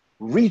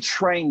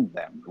 Retrain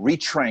them.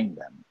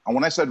 And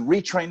when I said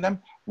retrain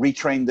them,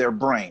 retrain their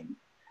brain,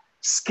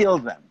 skill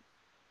them,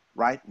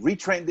 right?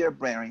 Retrain their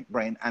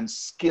brain and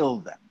skill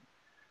them.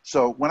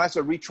 So when I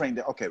said retrain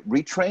them, okay,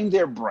 retrain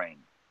their brain,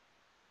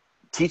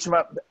 teach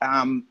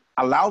them,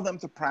 allow them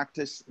to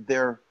practice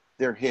their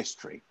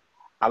history,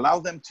 allow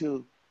them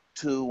to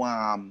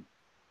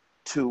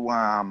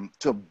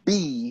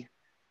be,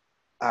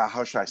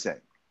 how should I say?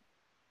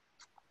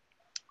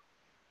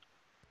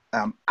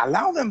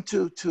 Allow them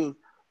to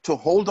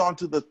hold on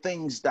to the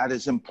things that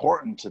is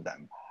important to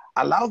them.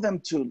 Allow them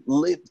to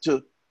live,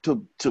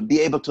 to be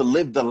able to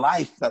live the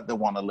life that they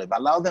want to live.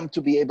 Allow them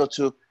to be able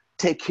to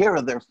take care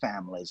of their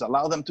families.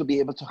 Allow them to be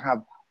able to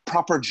have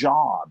proper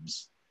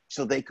jobs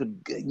so they could,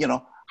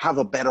 have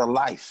a better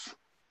life,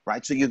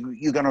 right? So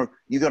you're gonna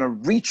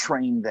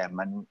retrain them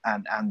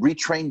and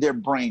retrain their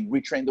brain,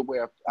 retrain the way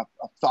of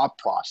thought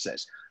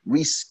process,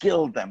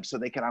 reskill them so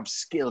they can have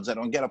skills. They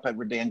don't get up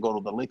every day and go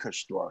to the liquor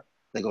store.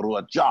 They go to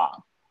a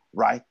job,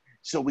 right?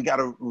 So we got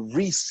to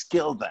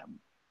reskill them.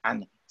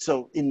 And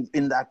so in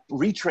that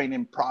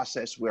retraining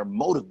process, we're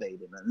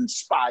motivating and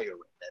inspiring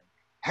and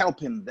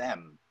helping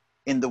them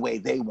in the way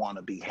they want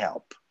to be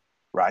helped,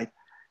 right?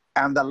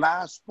 And the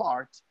last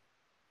part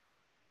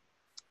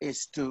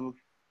is to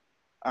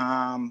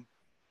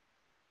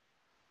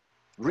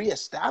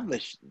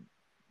reestablish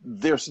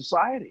their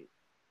society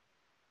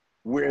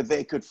where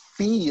they could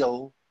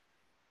feel,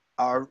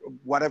 or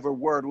whatever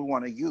word we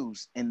want to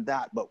use in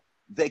that, but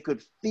they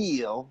could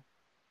feel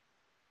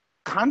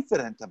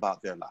confident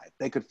about their life.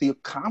 They could feel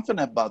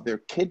confident about their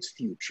kids'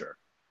 future.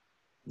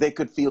 They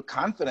could feel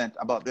confident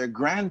about their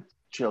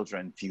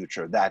grandchildren's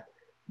future, that,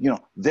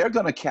 they're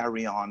going to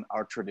carry on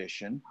our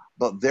tradition,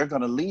 but they're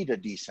going to lead a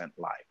decent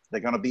life.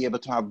 They're going to be able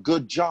to have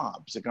good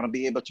jobs. They're going to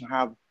be able to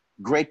have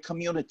great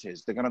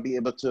communities. They're going to be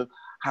able to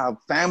have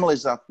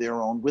families of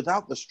their own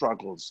without the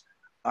struggles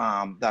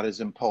that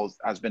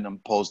has been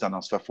imposed on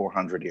us for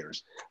 400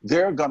 years.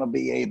 They're going to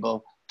be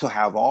able to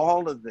have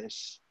all of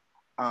this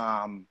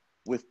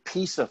with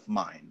peace of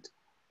mind,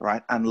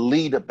 right? And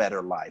lead a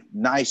better life,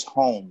 nice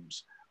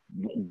homes,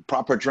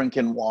 proper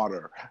drinking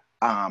water,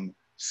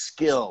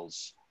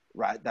 skills,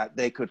 right? That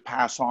they could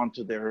pass on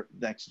to their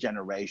next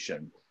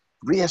generation,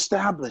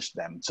 reestablish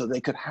them so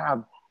they could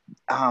have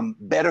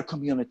better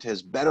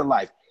communities, better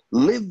life,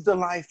 live the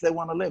life they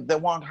want to live.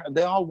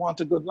 They all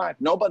want a good life.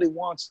 Nobody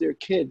wants their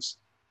kids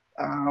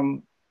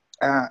to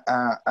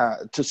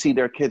see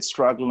their kids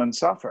struggle and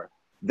suffer.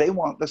 They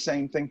want the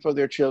same thing for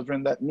their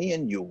children that me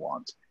and you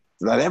want,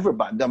 that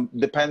everybody, no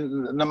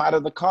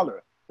matter the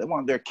color, they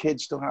want their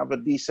kids to have a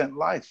decent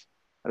life.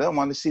 They don't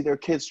want to see their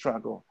kids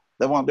struggle.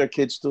 They want their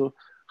kids to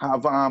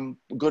have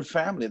good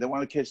family. They want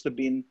their kids to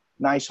be in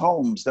nice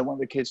homes. They want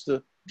their kids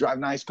to drive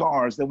nice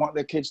cars. They want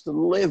their kids to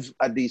live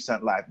a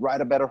decent life, ride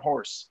a better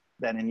horse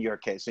than in your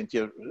case, since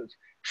you're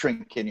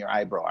shrinking your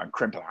eyebrow and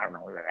crimping,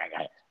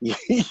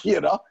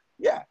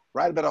 yeah,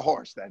 ride a better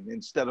horse then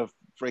instead of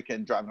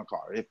freaking driving a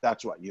car, if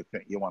that's what you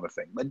think you want to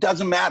think. But it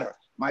doesn't matter.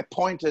 My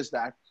point is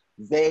that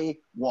they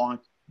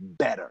want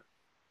better.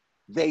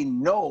 They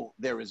know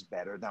there is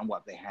better than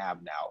what they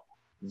have now.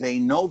 They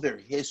know their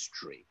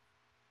history.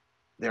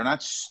 They're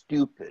not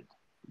stupid.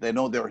 They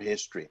know their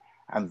history,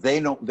 and they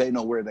know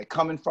where they're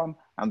coming from,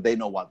 and they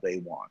know what they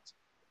want.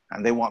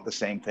 And they want the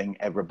same thing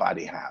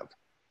everybody have,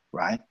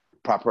 right?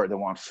 They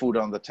want food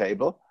on the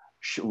table,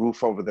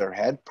 roof over their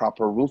head,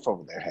 proper roof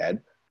over their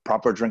head,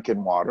 proper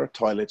drinking water,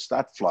 toilets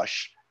that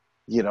flush,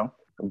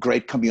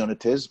 great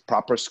communities,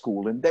 proper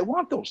schooling. They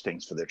want those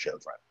things for their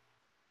children.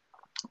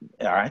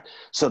 All right.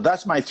 So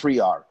that's my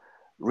 3R: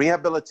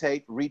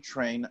 rehabilitate,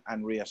 retrain,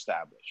 and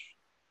reestablish.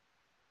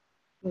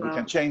 We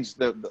can change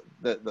the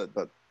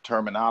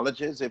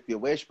terminologies if you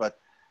wish, but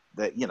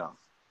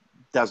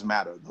doesn't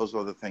matter. Those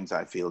are the things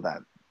I feel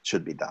that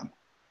should be done.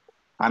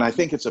 And I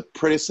think it's a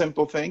pretty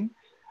simple thing.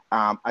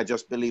 I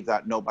just believe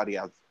that nobody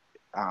has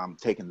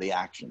taken the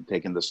action,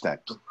 taken the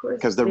steps.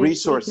 Because the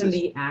resources. Taken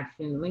the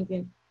action,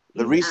 Lincoln.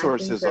 The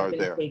resources are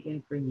there.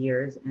 Taken for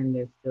years, and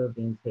they're still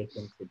being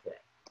taken today.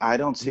 I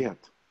don't see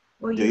it.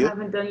 Well, you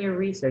haven't done your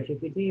research.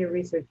 If you do your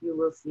research, you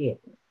will see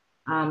it.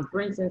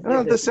 For instance,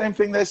 the same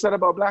thing they said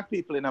about Black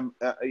people in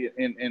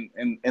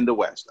the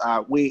West.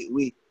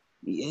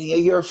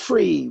 You're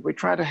free. We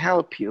try to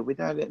help you.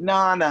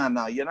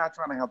 No. You're not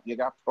trying to help. You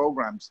got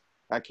programs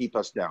that keep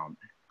us down.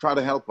 Try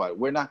to help us.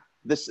 We're not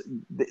this.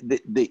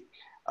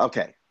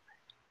 Okay.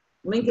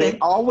 Lincoln, they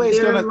always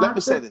gonna. Let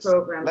me say this.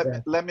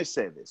 Let me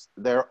say this.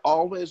 They're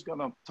always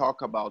gonna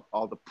talk about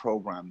all the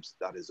programs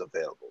that is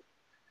available,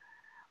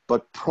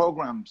 but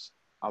programs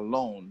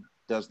alone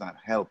does not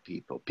help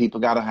people. People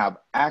got to have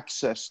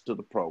access to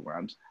the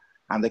programs,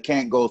 and they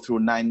can't go through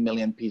 9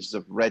 million pieces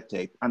of red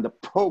tape. And the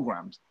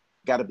programs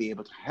got to be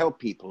able to help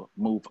people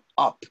move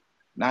up,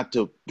 not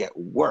to get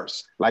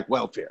worse, like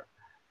welfare.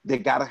 They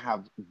got to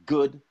have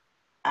good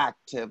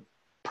active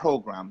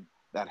program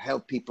that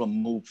help people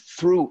move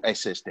through a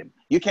system.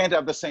 You can't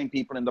have the same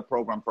people in the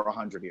program for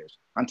 100 years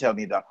and tell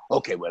me that,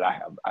 okay, well,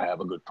 I have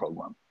a good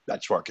program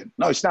that's working.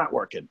 No, it's not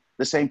working.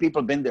 The same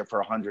people have been there for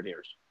 100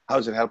 years.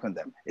 How's it helping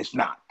them? It's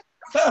not.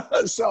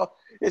 So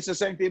it's the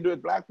same thing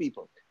with Black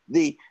people.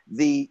 The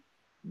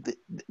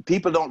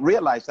people don't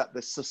realize that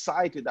the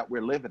society that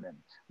we're living in,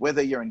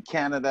 whether you're in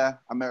Canada,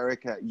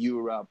 America,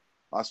 Europe,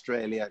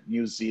 Australia,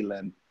 New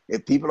Zealand,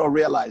 if people don't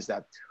realize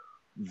that,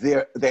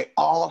 they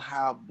all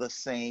have the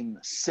same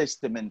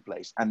system in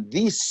place. And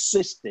this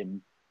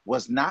system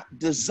was not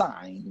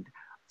designed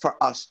for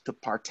us to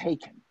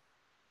partake in.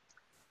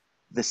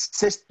 The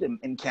system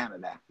in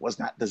Canada was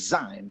not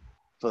designed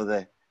for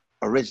the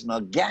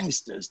original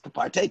gangsters to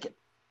partake in.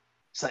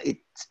 So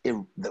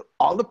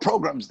all the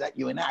programs that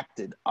you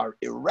enacted are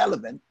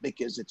irrelevant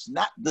because it's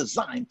not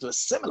designed to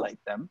assimilate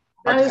them.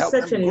 That is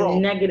such a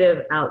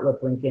negative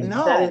outlook, Lincoln.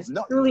 No, that is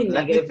no, truly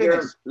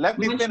negative. Let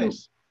me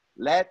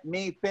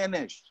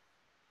finish.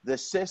 The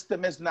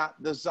system is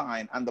not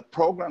designed, and the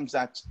programs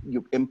that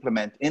you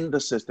implement in the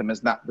system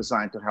is not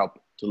designed to help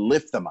to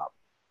lift them up.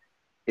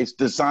 It's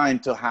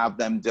designed to have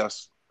them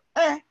just,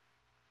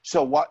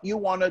 So what you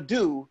want to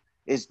do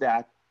is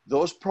that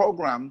those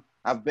programs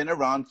have been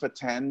around for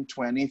 10,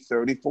 20,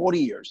 30, 40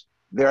 years.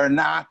 They're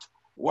not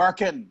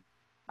working.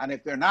 And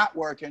if they're not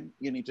working,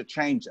 you need to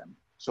change them.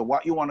 So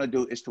what you want to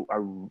do is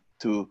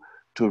to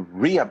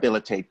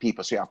rehabilitate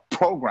people. So you have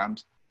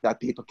programs that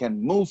people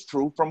can move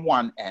through from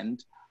one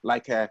end,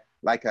 like a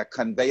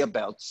conveyor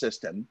belt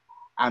system,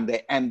 and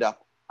they end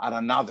up at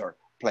another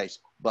place,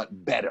 but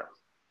better,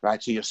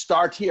 right? So you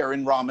start here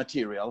in raw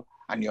material,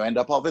 and you end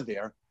up over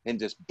there in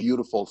this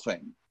beautiful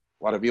thing,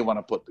 whatever you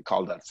want to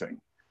call that thing.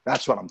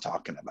 That's what I'm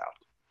talking about.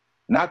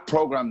 Not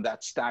programs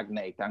that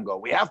stagnate and go,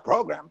 we have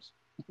programs.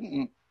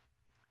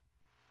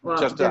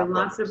 Well, there are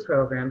lots of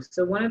programs.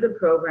 So one of the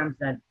programs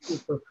that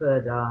people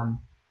could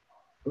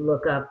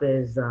look up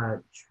is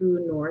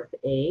True North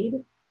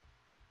Aid.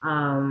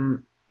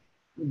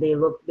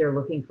 They're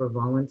looking for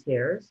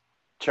volunteers.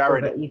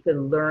 Charity. So that you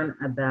can learn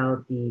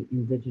about the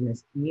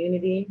indigenous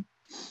community.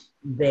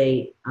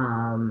 They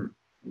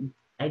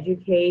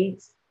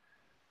educate.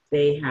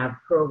 They have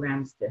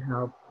programs to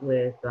help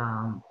with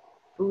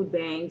food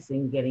banks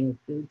and getting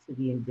food to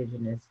the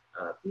indigenous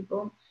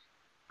people.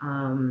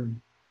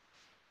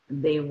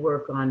 They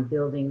work on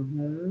building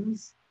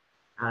homes,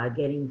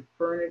 getting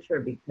furniture,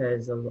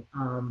 because a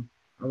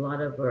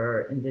lot of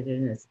our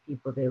indigenous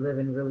people, they live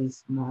in really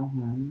small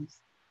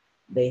homes.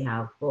 They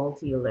have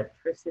faulty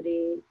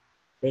electricity.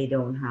 They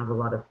don't have a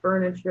lot of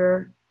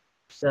furniture.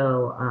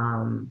 So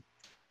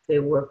they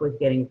work with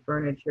getting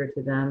furniture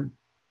to them,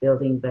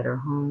 building better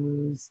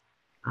homes,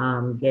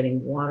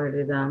 getting water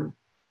to them.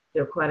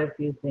 There are quite a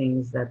few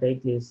things that they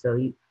do. So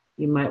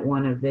you might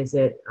want to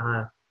visit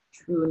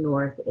True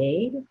North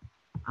Aid.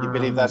 You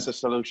believe that's a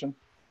solution?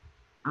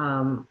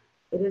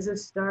 It is a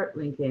start,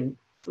 Lincoln.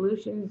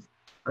 Solutions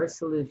are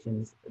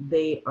solutions.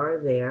 They are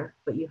there,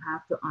 but you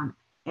have to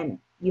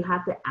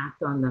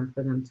act on them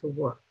for them to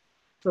work.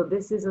 So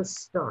this is a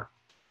start.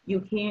 You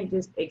can't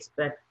just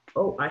expect,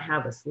 oh, I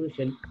have a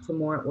solution,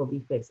 tomorrow it will be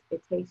fixed.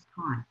 It takes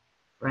time,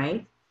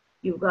 right?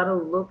 You've got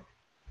to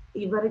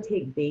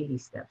take baby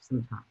steps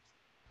sometimes.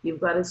 You've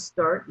got to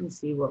start and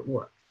see what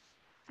works.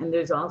 And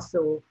there's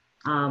also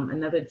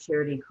another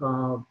charity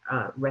called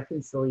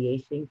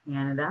Reconciliation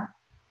Canada,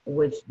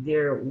 which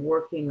they're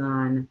working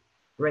on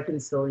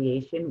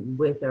reconciliation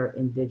with our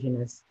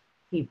indigenous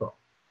people,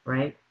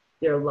 right?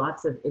 There are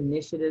lots of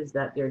initiatives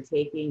that they're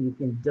taking. You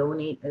can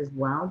donate as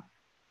well.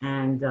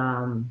 And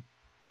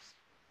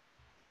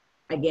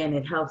again,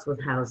 it helps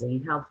with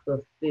housing, it helps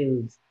with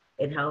foods,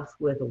 it helps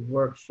with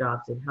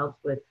workshops, it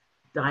helps with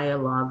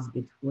dialogues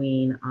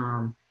between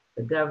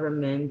the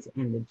government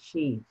and the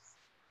chiefs,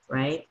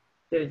 right?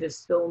 There's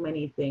just so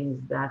many things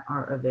that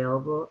are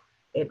available.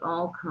 It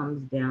all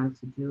comes down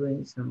to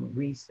doing some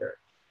research.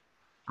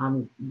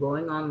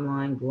 Going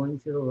online, going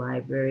to the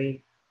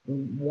library,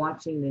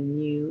 watching the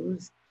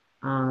news,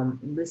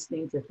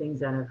 listening to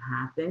things that have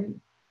happened,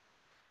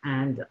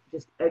 and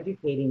just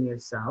educating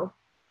yourself.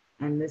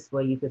 And this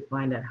way you could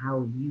find out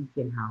how you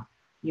can help.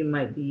 You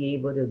might be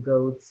able to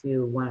go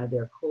to one of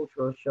their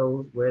cultural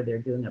shows where they're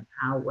doing a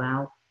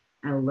powwow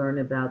and learn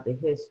about the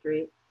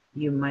history.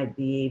 You might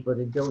be able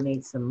to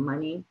donate some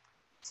money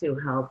to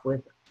help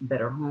with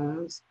better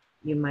homes.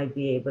 You might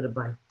be able to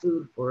buy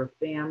food for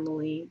a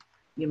family.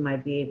 You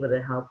might be able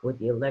to help with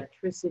the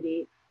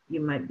electricity.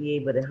 You might be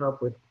able to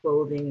help with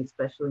clothing,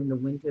 especially in the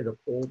winter, the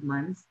cold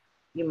months.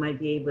 You might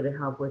be able to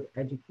help with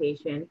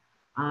education.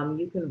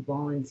 You can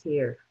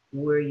volunteer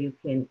where you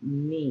can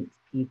meet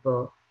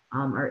people,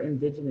 our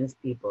indigenous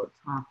people,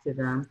 talk to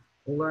them,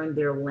 learn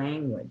their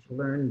language,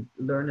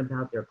 learn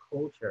about their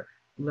culture,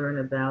 learn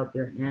about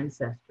their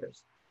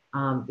ancestors.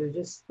 There's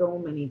just so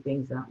many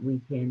things that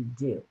we can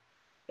do.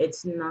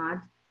 It's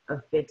not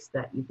a fix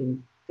that you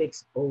can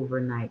fix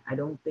overnight. I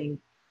don't think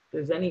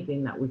there's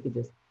anything that we could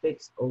just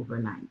fix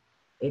overnight.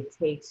 It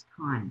takes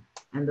time.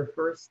 And the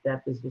first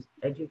step is just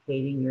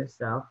educating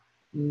yourself,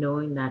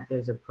 knowing that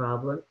there's a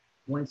problem.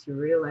 Once you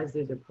realize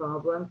there's a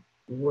problem,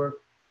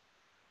 work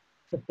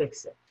to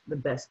fix it the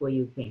best way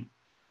you can.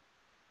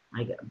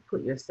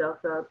 Put yourself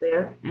out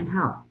there and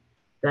help.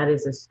 That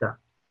is a start.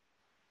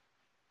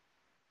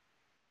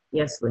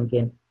 Yes,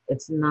 Lincoln,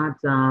 it's not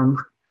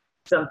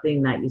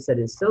something that you said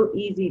is so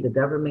easy. The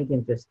government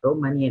can just throw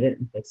money at it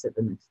and fix it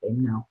the next day.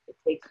 No, it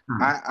takes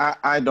time.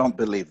 I don't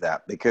believe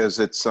that, because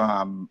it's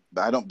I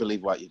don't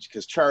believe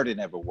because charity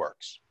never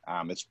works.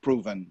 It's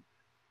proven.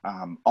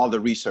 All the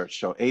research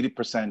show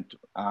 80%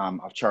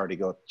 of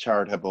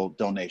charitable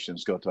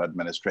donations go to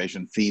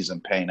administration fees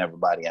and paying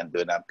everybody and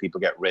doing that. People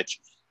get rich,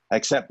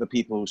 except the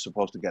people who are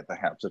supposed to get the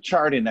help. So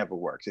charity never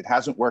works. It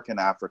hasn't worked in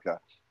Africa,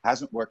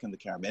 hasn't worked in the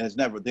Caribbean. It's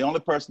never, the only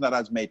person that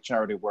has made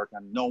charity work,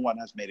 and no one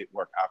has made it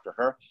work after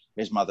her,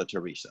 is Mother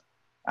Teresa.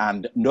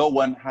 And no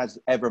one has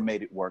ever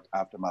made it work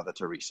after Mother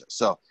Teresa.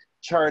 So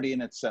charity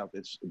in itself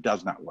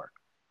does not work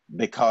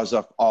because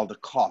of all the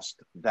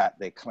cost that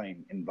they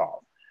claim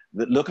involved.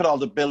 Look at all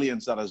the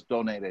billions that is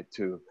donated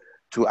to,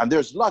 and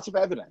there's lots of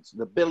evidence,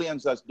 the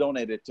billions that's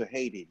donated to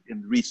Haiti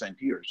in recent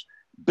years.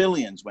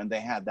 Billions, when they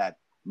had that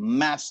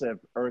massive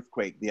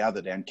earthquake the other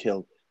day and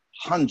killed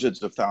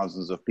hundreds of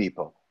thousands of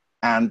people.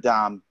 And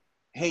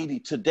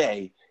Haiti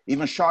today,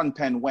 even Sean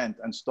Penn went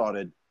and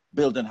started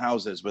building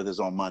houses with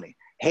his own money.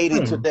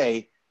 Haiti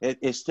today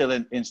is still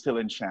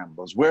in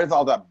shambles. Where's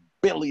all the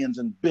billions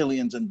and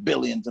billions and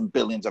billions and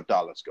billions of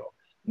dollars go?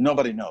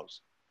 Nobody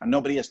knows. And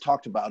nobody has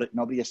talked about it.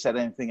 Nobody has said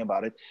anything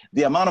about it.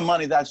 The amount of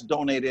money that's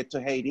donated to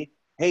Haiti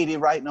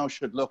right now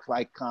should look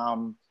like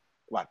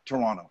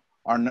Toronto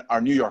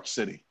or New York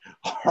City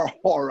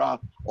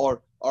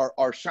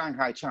or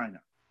Shanghai,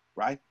 China,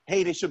 right?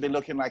 Haiti should be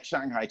looking like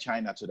Shanghai,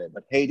 China today,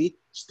 but Haiti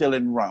still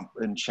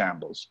in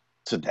shambles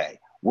today.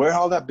 Where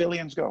all that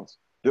billions goes?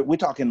 We're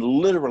talking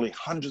literally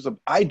hundreds of.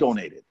 I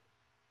donated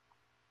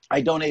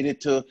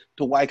to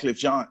Wycliffe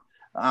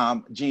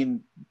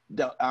Jean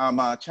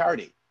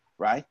charity,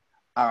 right?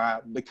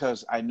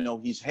 Because I know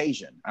he's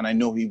Haitian and I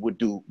know he would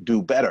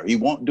do better. He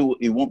won't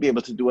be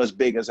able to do as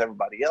big as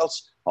everybody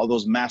else, all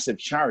those massive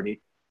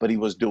charity, but he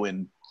would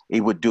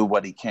do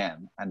what he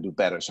can and do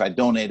better. So I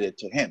donated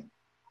to him.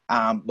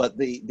 But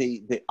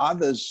the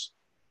others,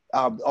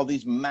 all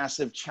these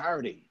massive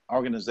charity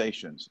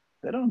organizations,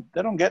 they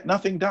don't get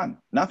nothing done.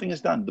 Nothing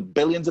is done. The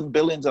billions and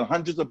billions and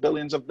hundreds of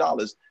billions of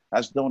dollars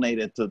that's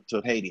donated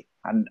to Haiti.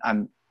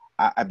 And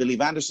I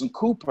believe Anderson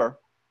Cooper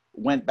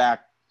went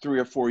back 3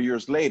 or 4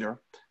 years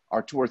later,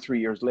 or 2 or 3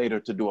 years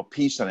later, to do a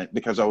piece on it,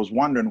 because I was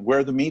wondering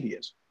where the media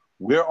is.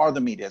 Where are the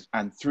media?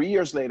 And 3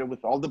 years later,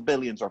 with all the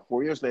billions, or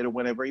 4 years later,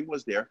 whenever he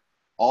was there,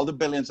 all the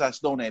billions that's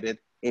donated,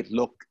 it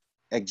looked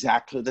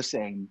exactly the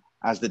same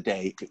as the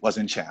day it was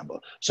in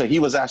shambles. So he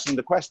was asking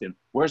the question,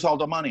 where's all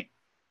the money?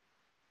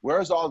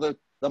 Where's all the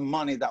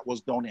money that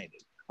was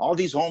donated? All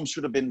these homes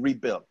should have been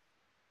rebuilt.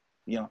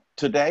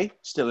 Today,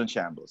 still in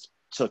shambles.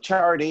 So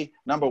charity,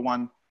 number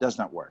one, does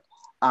not work.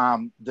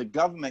 The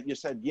government, you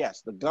said,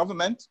 yes, the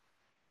government,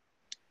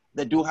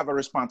 they do have a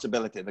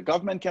responsibility. The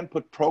government can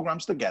put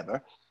programs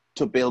together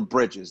to build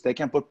bridges. They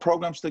can put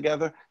programs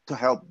together to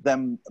help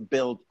them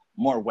build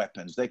more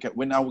weapons. We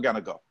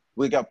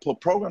got to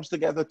put programs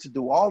together to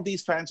do all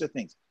these kinds of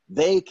things.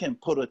 They can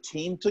put a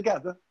team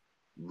together,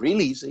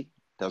 real easy.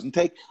 Doesn't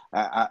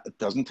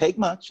take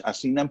much. I've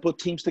seen them put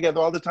teams together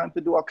all the time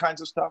to do all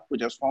kinds of stuff. We're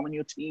just forming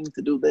a team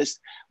to do this.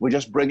 We're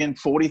just bringing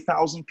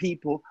 40,000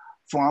 people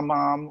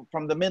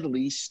from the Middle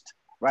East,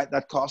 right?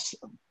 That costs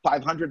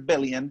 $500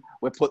 billion.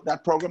 We put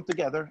that program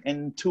together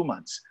in 2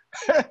 months,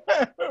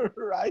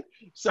 right?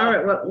 So, all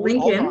right. Well,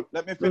 Lincoln,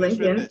 let me finish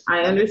with this.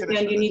 I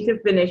understand you need to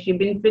finish. You've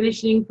been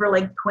finishing for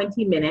like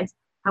 20 minutes.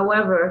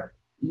 However,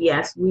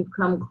 yes, we've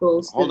come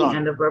close to the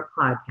end of our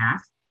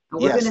podcast, and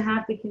we're going to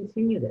have to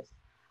continue this.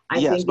 I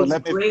think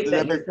it's great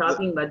that you're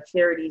talking about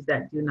charities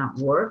that do not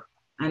work,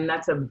 and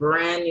that's a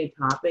brand new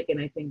topic,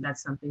 and I think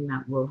that's something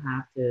that we'll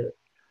have to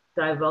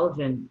divulge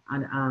in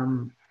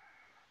on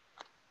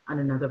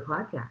another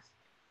podcast.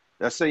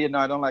 Just so you know,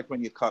 I don't like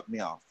when you cut me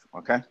off.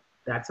 Okay.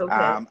 That's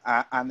okay.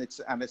 And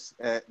it's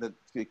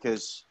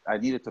because I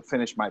needed to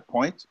finish my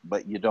point,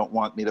 but you don't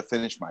want me to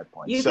finish my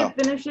point. You can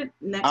finish it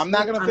next. I'm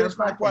not going to finish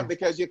my point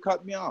because you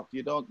cut me off.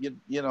 You know,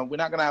 we're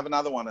not going to have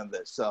another one on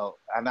this. So,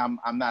 and I'm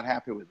not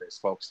happy with this,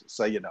 folks.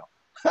 So you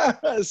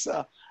know.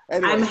 So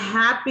anyway. I'm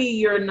happy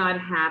you're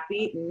not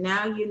happy.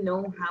 Now you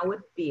know how it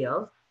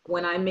feels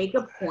when I make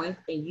a point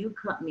and you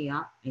cut me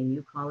off and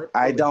you call it.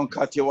 I don't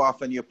cut you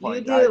off on your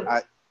point. You do.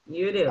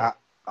 You do.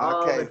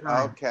 Okay.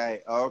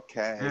 All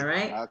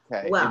right.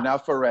 Okay. Well,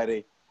 enough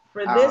already.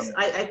 For this,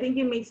 I think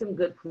you made some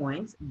good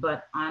points,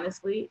 but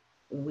honestly,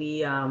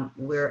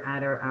 we're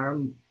at our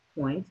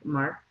point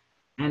mark,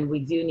 and we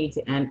do need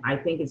to end. I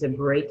think it's a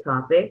great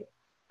topic,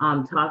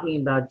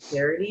 talking about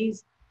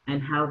charities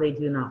and how they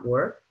do not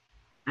work,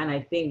 and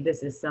I think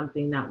this is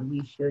something that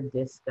we should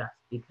discuss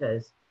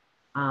because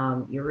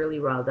you're really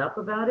riled up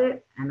about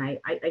it, and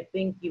I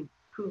think you've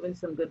proven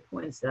some good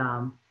points.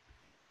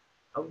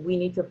 We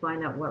need to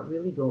find out what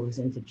really goes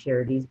into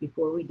charities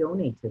before we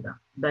donate to them.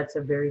 That's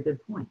a very good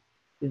point.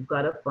 We've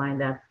got to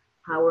find out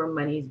how are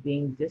monies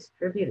being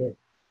distributed,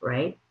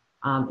 right?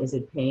 Is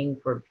it paying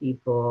for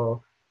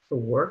people to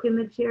work in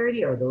the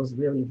charity? Are those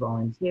really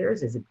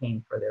volunteers? Is it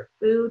paying for their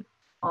food?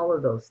 All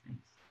of those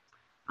things.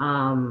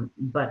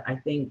 But I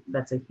think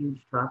that's a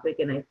huge topic,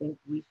 and I think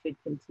we should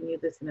continue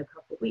this in a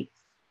couple weeks,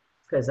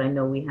 because I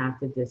know we have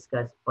to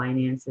discuss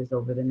finances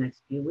over the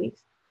next few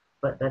weeks,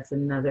 but that's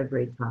another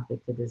great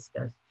topic to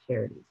discuss,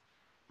 charities.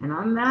 And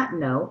on that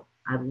note,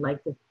 I'd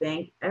like to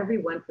thank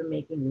everyone for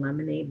making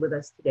lemonade with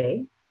us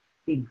today.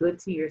 Be good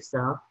to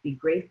yourself. Be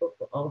grateful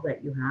for all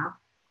that you have,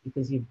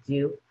 because you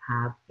do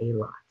have a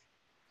lot.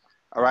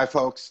 All right,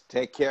 folks,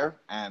 take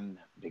care and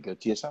be good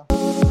to yourself.